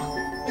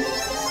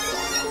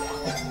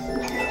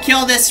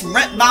 Kill this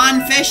red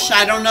bond fish.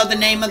 I don't know the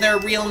name of their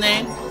real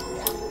name.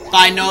 But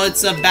I know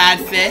it's a bad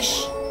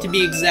fish, to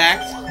be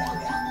exact.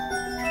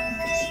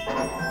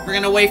 We're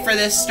gonna wait for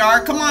this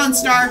star. Come on,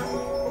 star.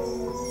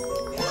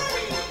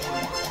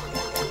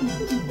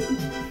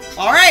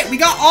 Alright, we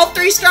got all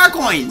 3 star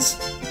coins.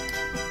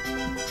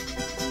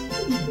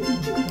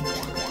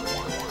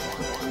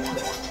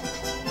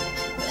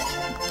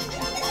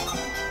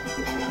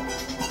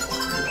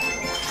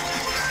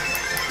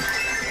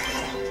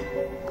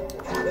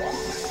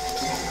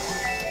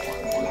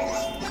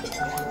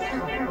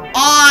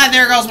 Ah,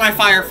 there goes my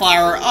fire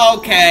flower.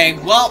 Okay,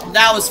 well,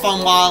 that was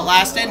fun while it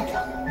lasted.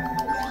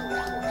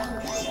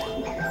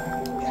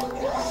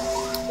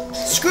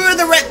 Screw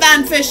the red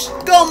band fish.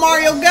 Go,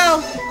 Mario,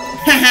 go.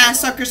 Haha,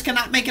 suckers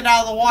cannot make it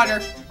out of the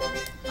water.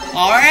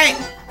 Alright.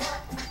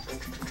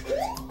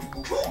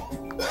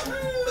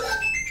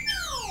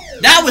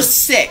 That was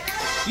sick.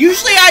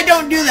 Usually I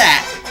don't do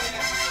that.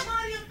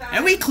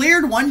 And we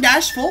cleared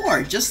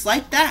 1-4, just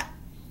like that.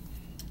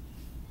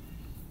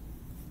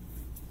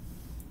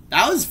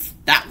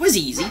 That was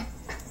easy.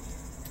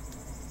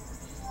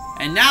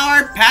 And now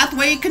our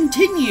pathway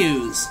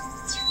continues.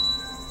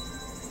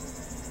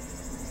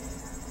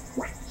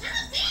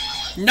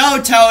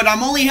 No, Toad,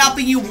 I'm only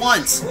helping you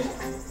once.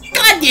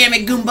 God damn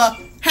it, Goomba.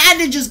 Had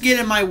to just get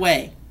in my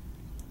way.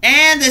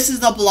 And this is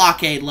the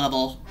blockade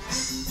level.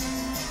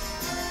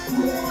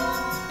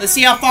 Let's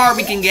see how far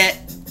we can get.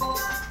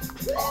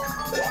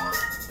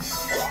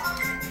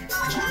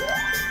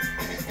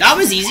 That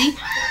was easy.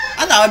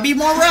 I thought it'd be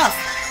more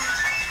rough.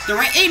 There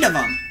were 8 of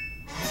them.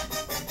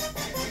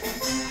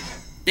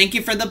 Thank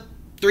you for the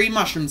 3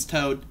 mushrooms,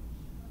 Toad.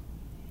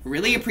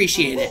 Really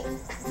appreciate it.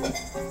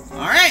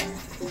 Alright.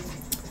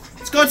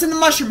 Let's go to the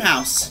mushroom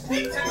house.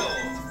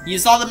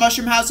 Use all the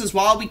mushroom houses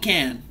while we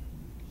can.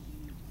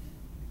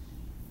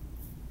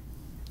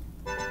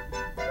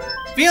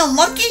 Feeling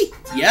lucky?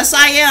 Yes,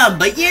 I am.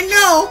 But you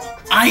know,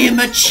 I am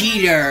a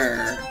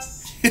cheater.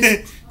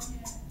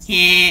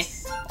 Yeah.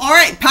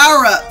 Alright,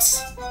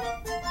 power-ups.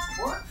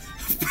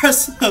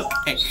 Press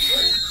okay.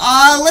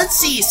 Let's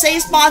see.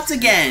 Save spots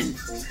again.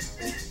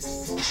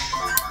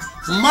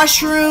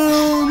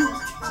 Mushroom,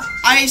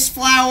 ice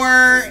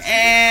flower,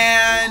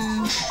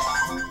 and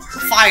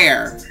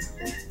fire.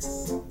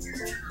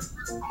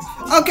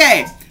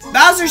 Okay.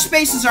 Bowser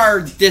spaces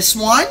are this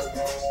one,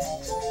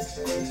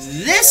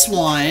 this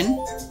one,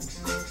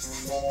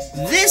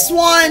 this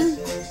one,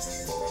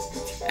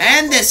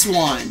 and this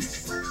one.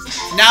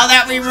 Now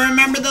that we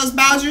remember those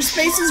Bowser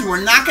spaces, we're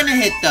not gonna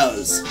hit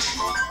those.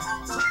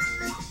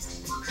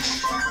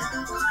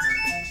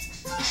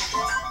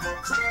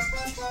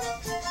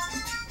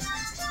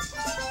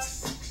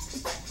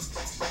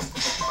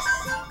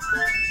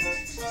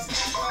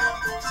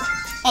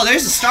 Oh,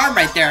 there's a star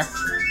right there.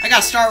 I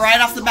got a star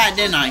right off the bat,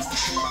 didn't I?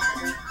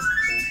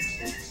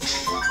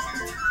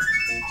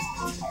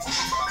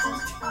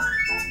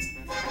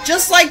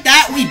 Just like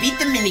that, we beat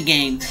the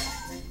minigame.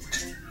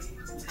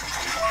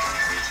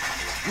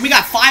 And we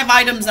got 5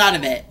 items out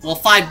of it. Well,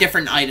 5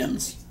 different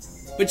items.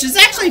 Which is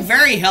actually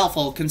very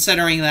helpful,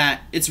 considering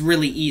that it's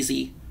really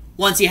easy.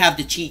 Once you have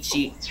the cheat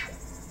sheet.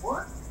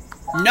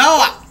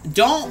 No,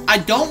 I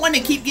don't want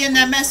to keep getting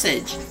that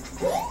message.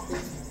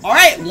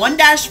 Alright,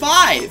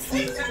 1-5.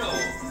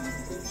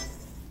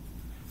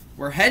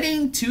 We're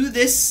heading to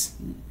this.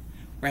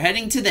 We're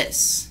heading to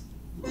this.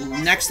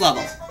 Next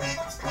level.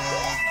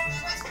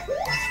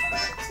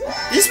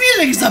 This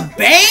music is a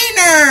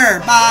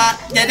banger! Ba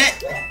did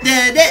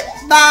it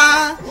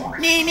ba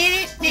nee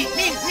nee nee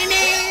nee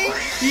nee.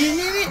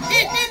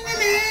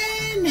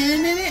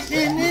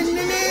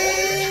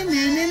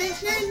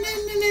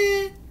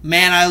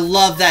 Man, I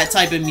love that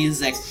type of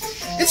music.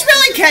 It's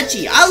really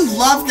catchy. I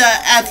love the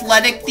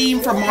athletic theme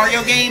for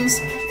Mario games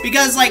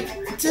because, like,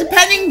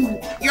 depending,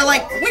 you're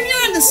like, when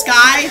you're in the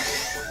sky,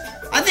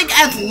 I think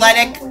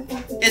athletic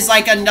is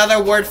like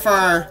another word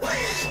for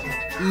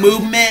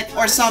movement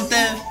or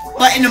something.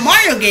 But in a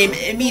Mario game,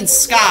 it means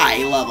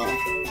sky level,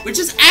 which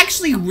is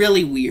actually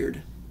really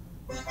weird.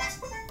 Look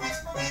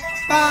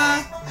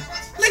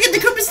at the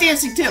Koopas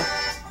dancing too.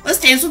 Let's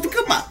dance with the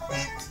Koopa.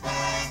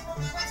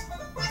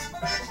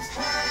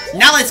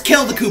 Now let's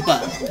kill the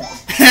Koopa.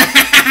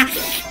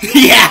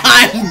 Yeah,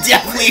 I'm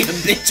definitely a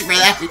bitch for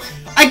that.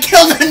 I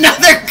killed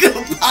another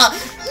Koopa.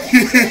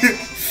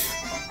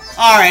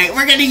 Alright,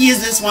 we're gonna use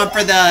this one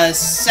for the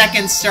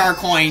second star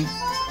coin.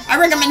 I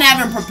recommend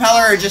having a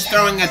propeller or just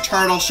throwing a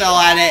turtle shell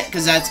at it,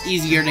 because that's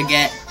easier to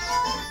get.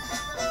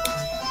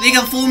 Think you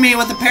can fool me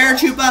with a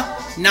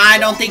paratroopa? Nah, I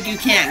don't think you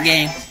can,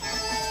 gang.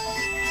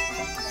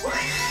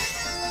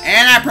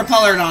 And I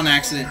propellered on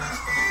accident.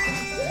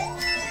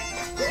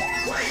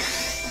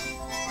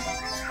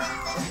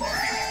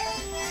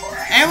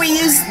 And we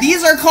use,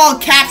 these are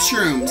called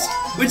capture rooms,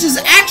 which is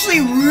actually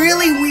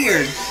really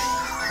weird.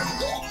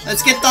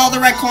 Let's get all the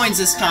red coins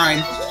this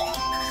time.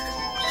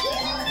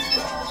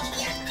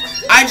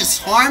 I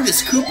just harmed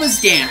this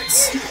Koopa's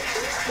dance.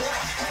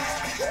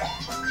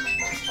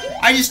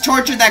 I just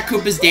tortured that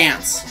Koopa's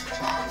dance.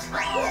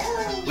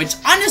 Which,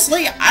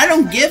 honestly, I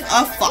don't give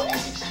a fuck.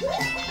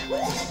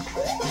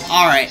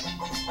 Alright.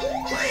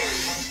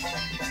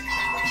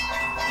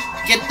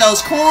 Get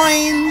those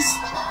coins.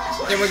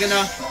 Then we're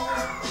gonna...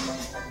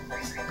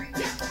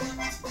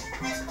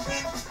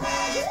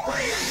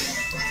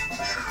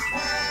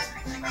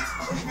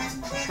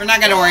 We're not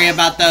gonna worry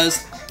about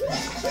those.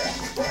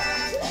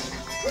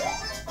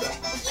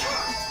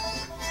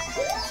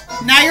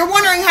 Now you're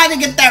wondering how to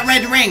get that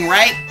red ring,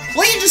 right?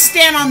 Well, you just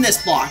stand on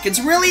this block. It's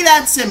really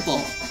that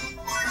simple.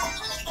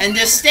 And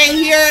just stay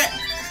here,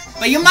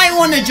 but you might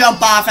want to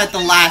jump off at the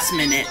last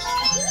minute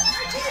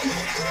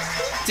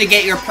to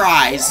get your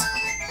prize,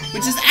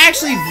 which is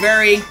actually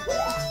very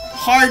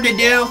hard to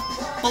do.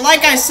 But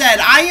like I said,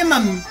 I am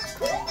a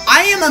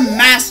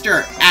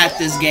master at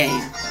this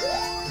game.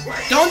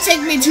 Don't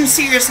take me too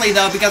seriously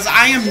though, because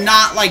I am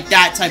not like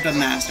that type of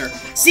master.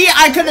 See,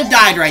 I could have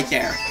died right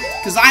there.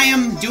 Because I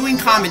am doing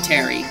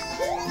commentary.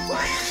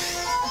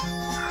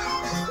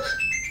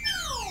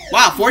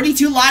 Wow,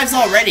 42 lives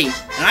already.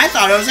 And I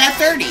thought I was at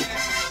 30.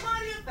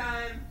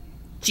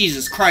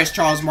 Jesus Christ,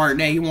 Charles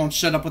Martinet, you won't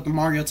shut up with the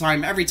Mario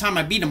time every time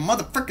I beat a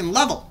motherfucking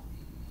level.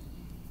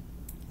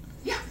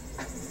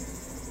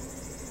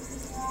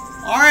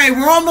 Alright,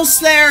 we're almost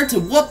there to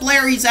whoop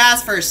Larry's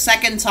ass for a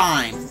second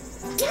time.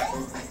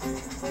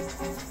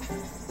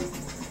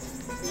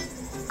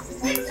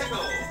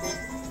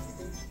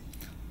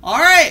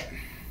 Alright,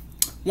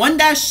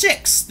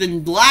 1-6, the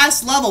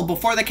last level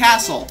before the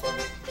castle.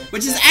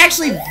 Which is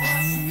actually,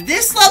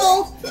 this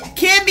level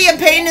can be a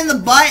pain in the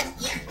butt,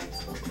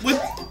 but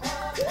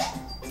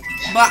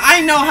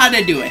I know how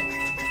to do it.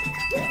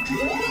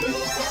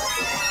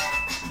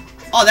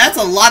 Oh, that's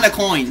a lot of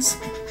coins.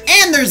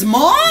 And there's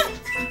more?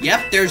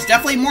 Yep, there's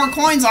definitely more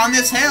coins on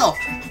this hill.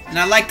 And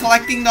I like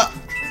collecting the...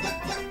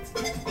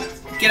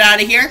 Get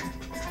out of here.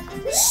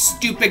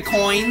 Stupid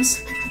coins.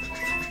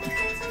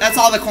 That's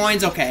all the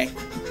coins? Okay.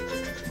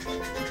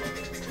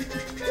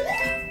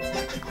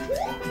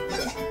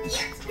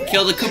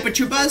 Kill the Koopa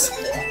Troopas.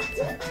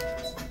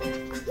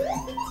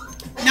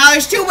 Now,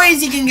 there's two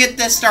ways you can get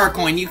this star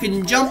coin. You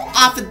can jump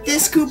off of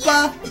this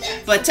Koopa,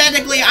 but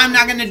technically, I'm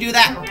not going to do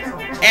that.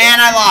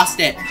 And I lost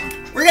it.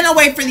 We're going to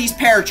wait for these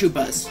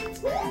paratroopas.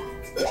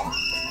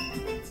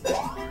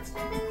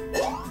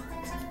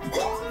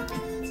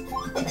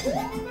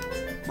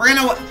 We're going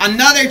to...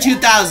 Another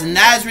 2,000.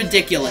 That is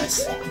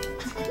ridiculous.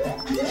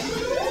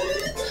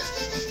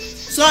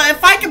 So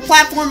if I can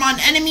platform on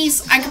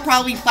enemies, I could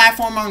probably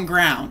platform on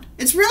ground.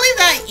 It's really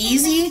that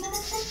easy,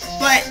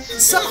 but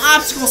some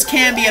obstacles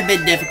can be a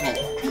bit difficult.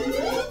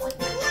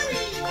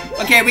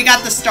 Okay, we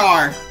got the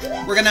star.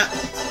 We're gonna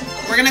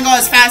go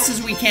as fast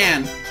as we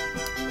can.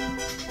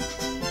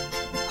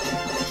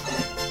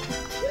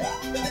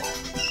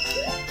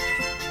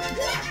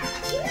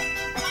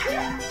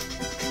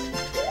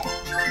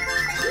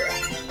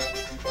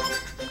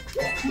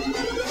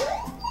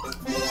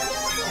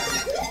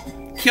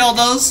 Kill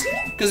those,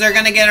 because they're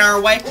gonna get in our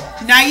way.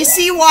 Now you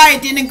see why I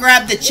didn't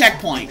grab the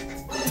checkpoint.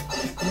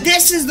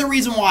 This is the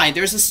reason why.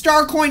 There's a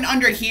star coin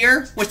under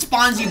here, which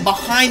spawns you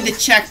behind the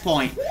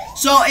checkpoint.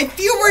 So if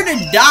you were to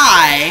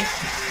die,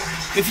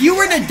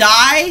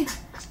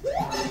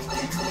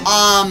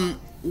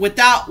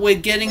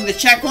 with getting the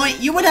checkpoint,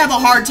 you would have a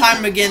hard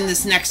time getting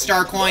this next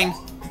star coin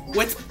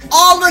with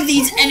all of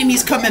these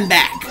enemies coming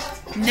back.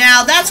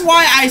 Now, that's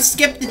why I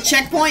skipped the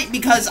checkpoint,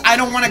 because I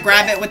don't want to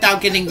grab it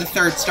without getting the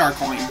 3rd star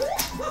coin.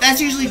 That's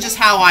usually just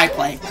how I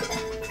play.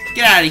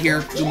 Get out of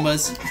here,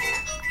 Goombas.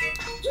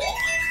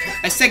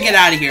 I said get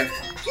out of here.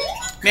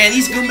 Man,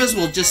 these Goombas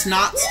will just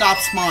not stop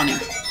spawning.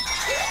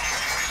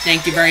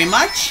 Thank you very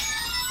much.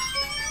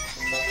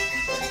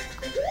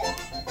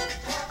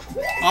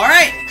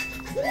 Alright.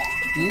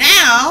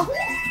 Now...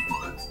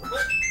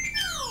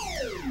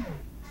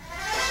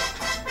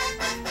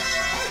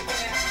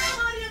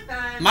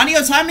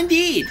 Mario time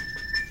indeed.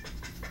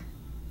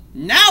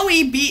 Now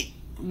we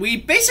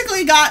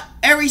basically got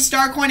every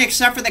star coin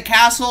except for the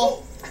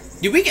castle.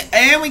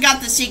 And we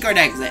got the secret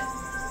exit.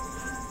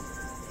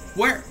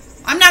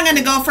 I'm not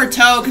gonna go for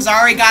Toad because I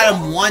already got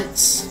him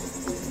once.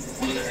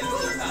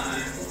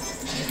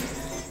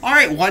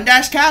 Alright,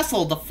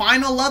 1-Castle, the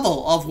final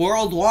level of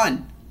World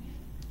 1.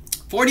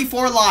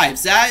 44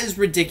 lives, that is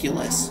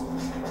ridiculous.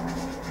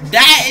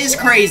 That is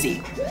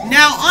crazy.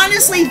 Now,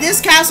 honestly,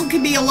 this castle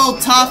can be a little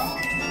tough.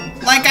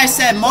 Like I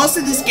said, most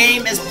of this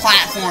game is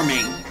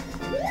platforming,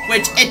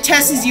 which it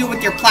tests you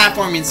with your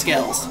platforming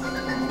skills,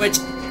 which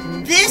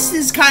this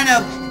is kind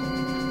of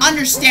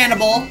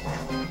understandable.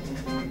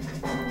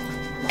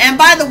 And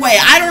by the way,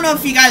 I don't know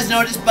if you guys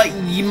noticed, but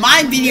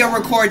my video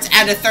records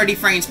at a 30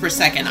 frames per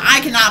second. I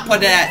cannot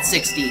put it at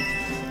 60.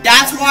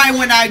 That's why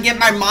when I get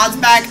my mods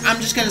back, I'm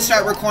just going to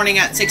start recording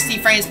at 60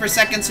 frames per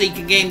second so you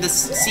can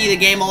see the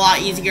game a lot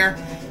easier.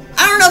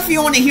 I don't know if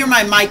you want to hear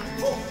my mic.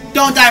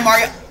 Don't die,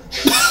 Mario.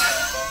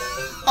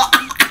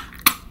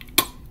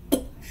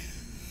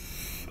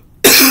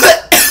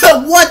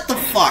 What the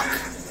fuck?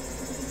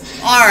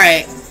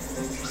 Alright.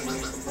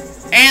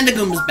 And the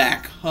Goomba's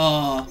back.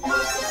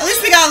 At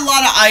least we got a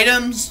lot of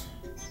items.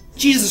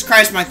 Jesus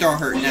Christ, my throat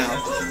hurt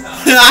now.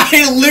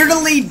 I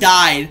literally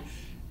died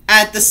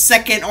at the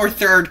 2nd or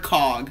 3rd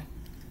cog.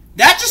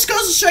 That just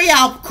goes to show you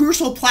how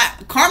crucial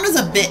Karma's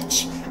a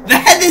bitch.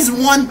 That is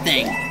one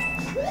thing.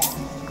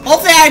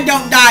 Hopefully I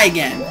don't die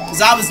again,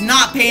 because I was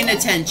not paying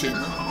attention.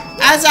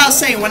 As I was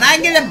saying, when I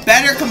get a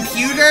better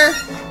computer,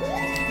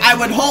 I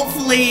would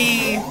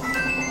hopefully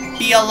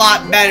be a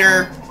lot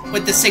better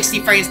with the 60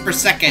 frames per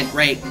second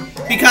rate.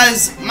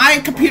 Because my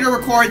computer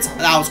records,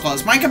 that was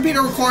close, my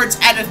computer records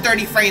at a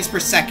 30 frames per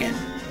second.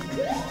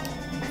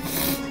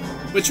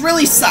 Which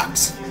really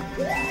sucks.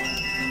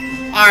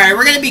 Alright,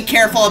 we're gonna be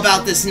careful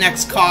about this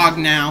next cog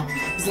now.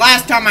 Because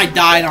last time I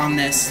died on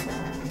this.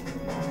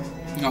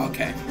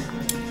 Okay.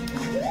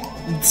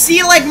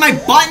 See, like, my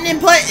button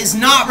input is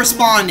not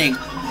responding.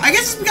 I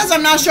guess it's because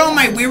I'm not showing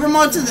my Wii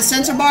remote to the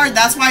sensor bar.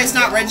 That's why it's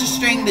not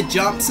registering the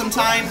jump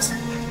sometimes.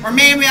 Or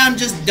maybe I'm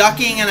just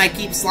ducking and I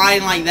keep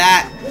sliding like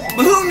that.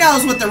 But who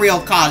knows what the real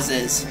cause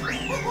is.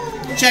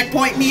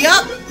 Checkpoint me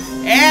up.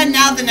 And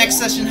now the next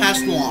session has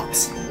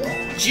swamps.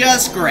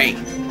 Just great.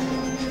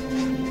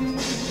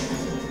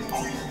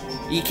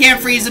 You can't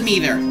freeze them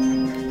either.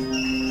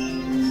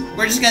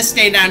 We're just gonna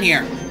stay down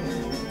here.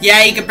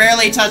 Yeah, you can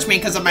barely touch me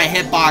because of my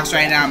hitbox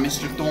right now,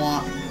 Mr.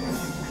 Thwomp.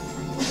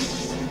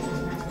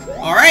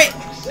 Alright,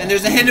 and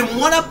there's a hidden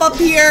 1-up up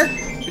here,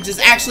 which is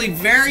actually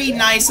very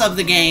nice of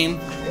the game.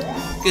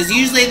 Because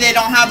usually they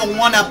don't have a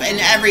 1-up in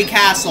every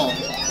castle.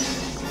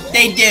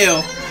 They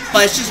do,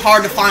 but it's just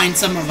hard to find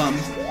some of them.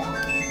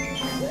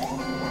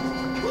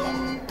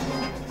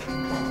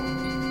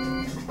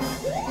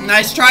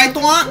 Nice try,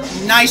 Thwomp.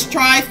 Nice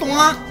try,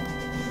 Thwomp.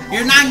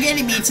 You're not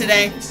getting me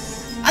today.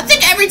 I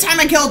think every time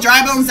I kill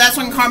dry bones, that's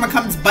when Karma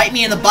comes bite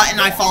me in the butt and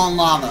I fall in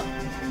lava.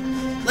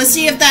 Let's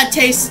see if that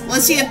tastes.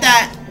 Let's see if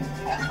that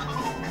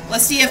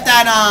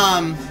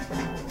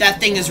that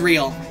thing is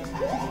real.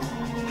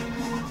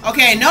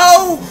 Okay,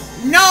 no,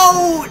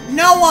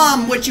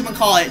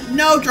 whatchamacallit,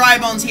 no dry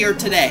bones here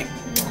today.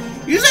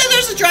 Usually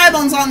there's a dry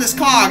bones on this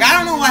cog. I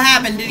don't know what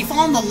happened. Did he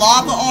fall in the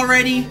lava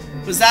already?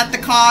 Was that the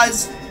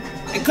cause?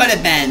 It could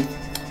have been.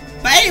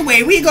 But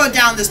anyway, we go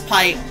down this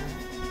pipe.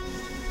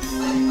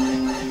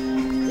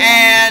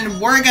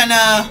 And we're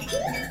gonna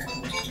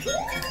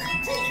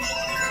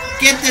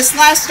get this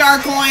last star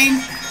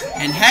coin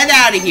and head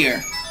out of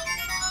here.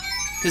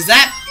 Because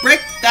that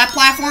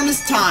platform is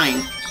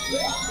timed.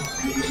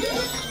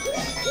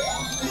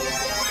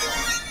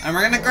 And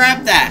we're gonna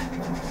grab that.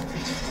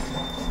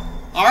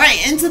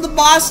 Alright, into the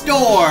boss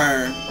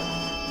door.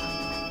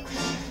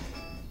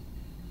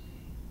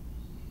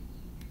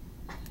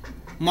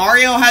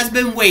 Mario has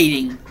been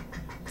waiting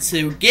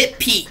to get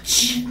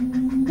Peach.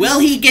 Will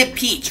he get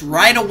Peach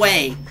right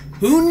away?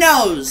 Who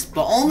knows,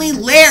 but only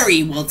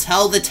Larry will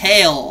tell the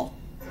tale.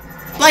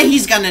 But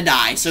he's gonna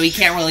die, so he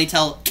can't really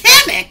tell.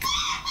 Kamek!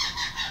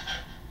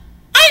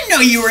 I didn't know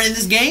you were in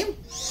this game.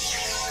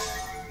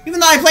 Even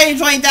though I played it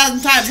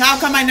 20,000 times, how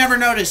come I never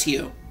noticed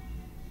you?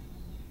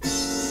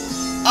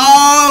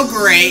 Oh,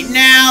 great.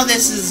 Now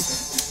this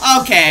is...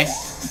 okay.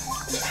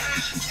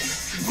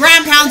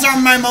 Ground pounds are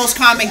my most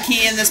common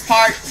key in this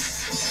part.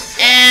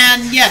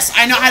 And yes,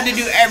 I know how to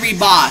do every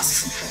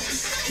boss.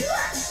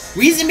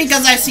 Reason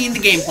because I've seen the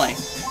gameplay.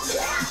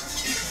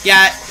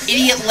 Yeah,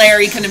 idiot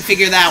Larry couldn't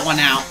figure that one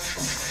out.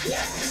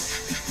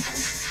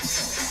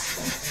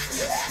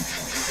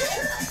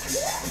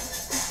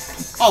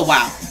 Oh,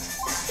 wow.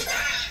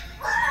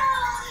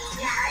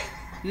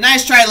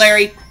 Nice try,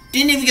 Larry.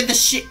 Didn't even get the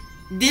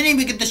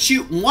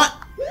shoot. What?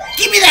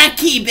 Give me that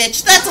key,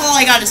 bitch. That's all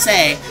I gotta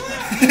say.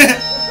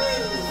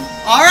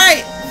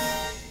 Alright.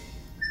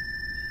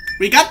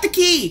 We got the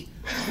key.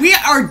 We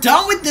are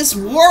done with this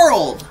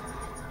world.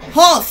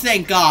 Oh,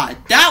 thank God.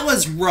 That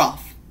was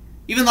rough.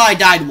 Even though I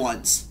died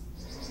once.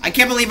 I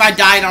can't believe I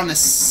died on the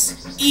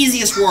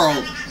easiest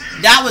world.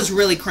 That was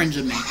really cringe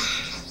of me.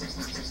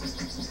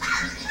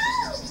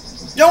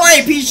 Don't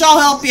worry, Peach, I'll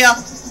help you.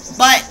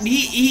 But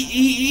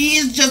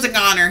he's just a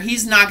goner.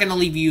 He's not gonna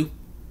leave you.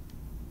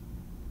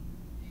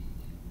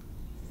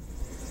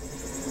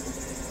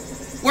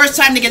 Worst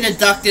time to get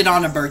abducted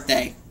on a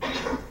birthday.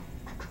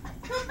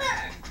 Come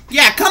back.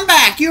 Yeah, come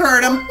back. You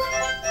heard him.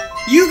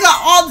 You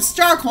got all the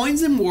star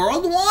coins in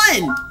World 1.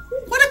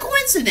 What a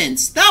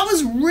coincidence. That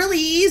was really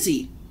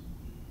easy.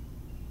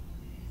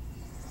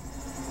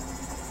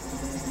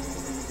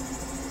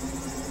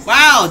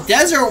 Wow,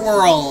 Desert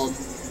World.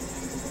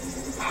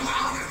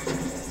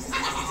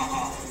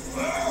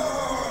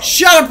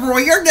 Shut up, Roy.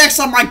 You're next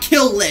on my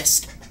kill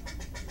list.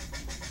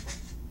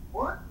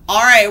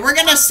 Alright, we're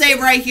gonna save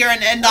right here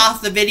and end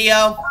off the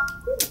video.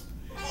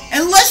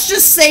 And let's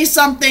just say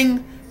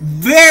something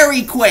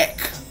very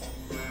quick.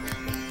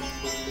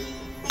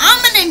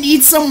 I'm gonna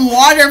need some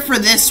water for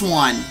this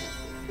one.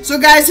 So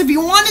guys, if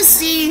you want to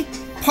see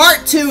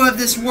part 2 of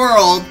this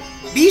world,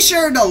 be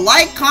sure to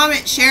like,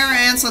 comment, share,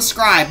 and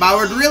subscribe. I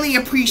would really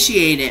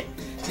appreciate it.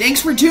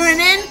 Thanks for tuning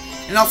in,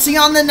 and I'll see you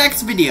on the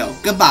next video.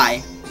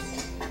 Goodbye.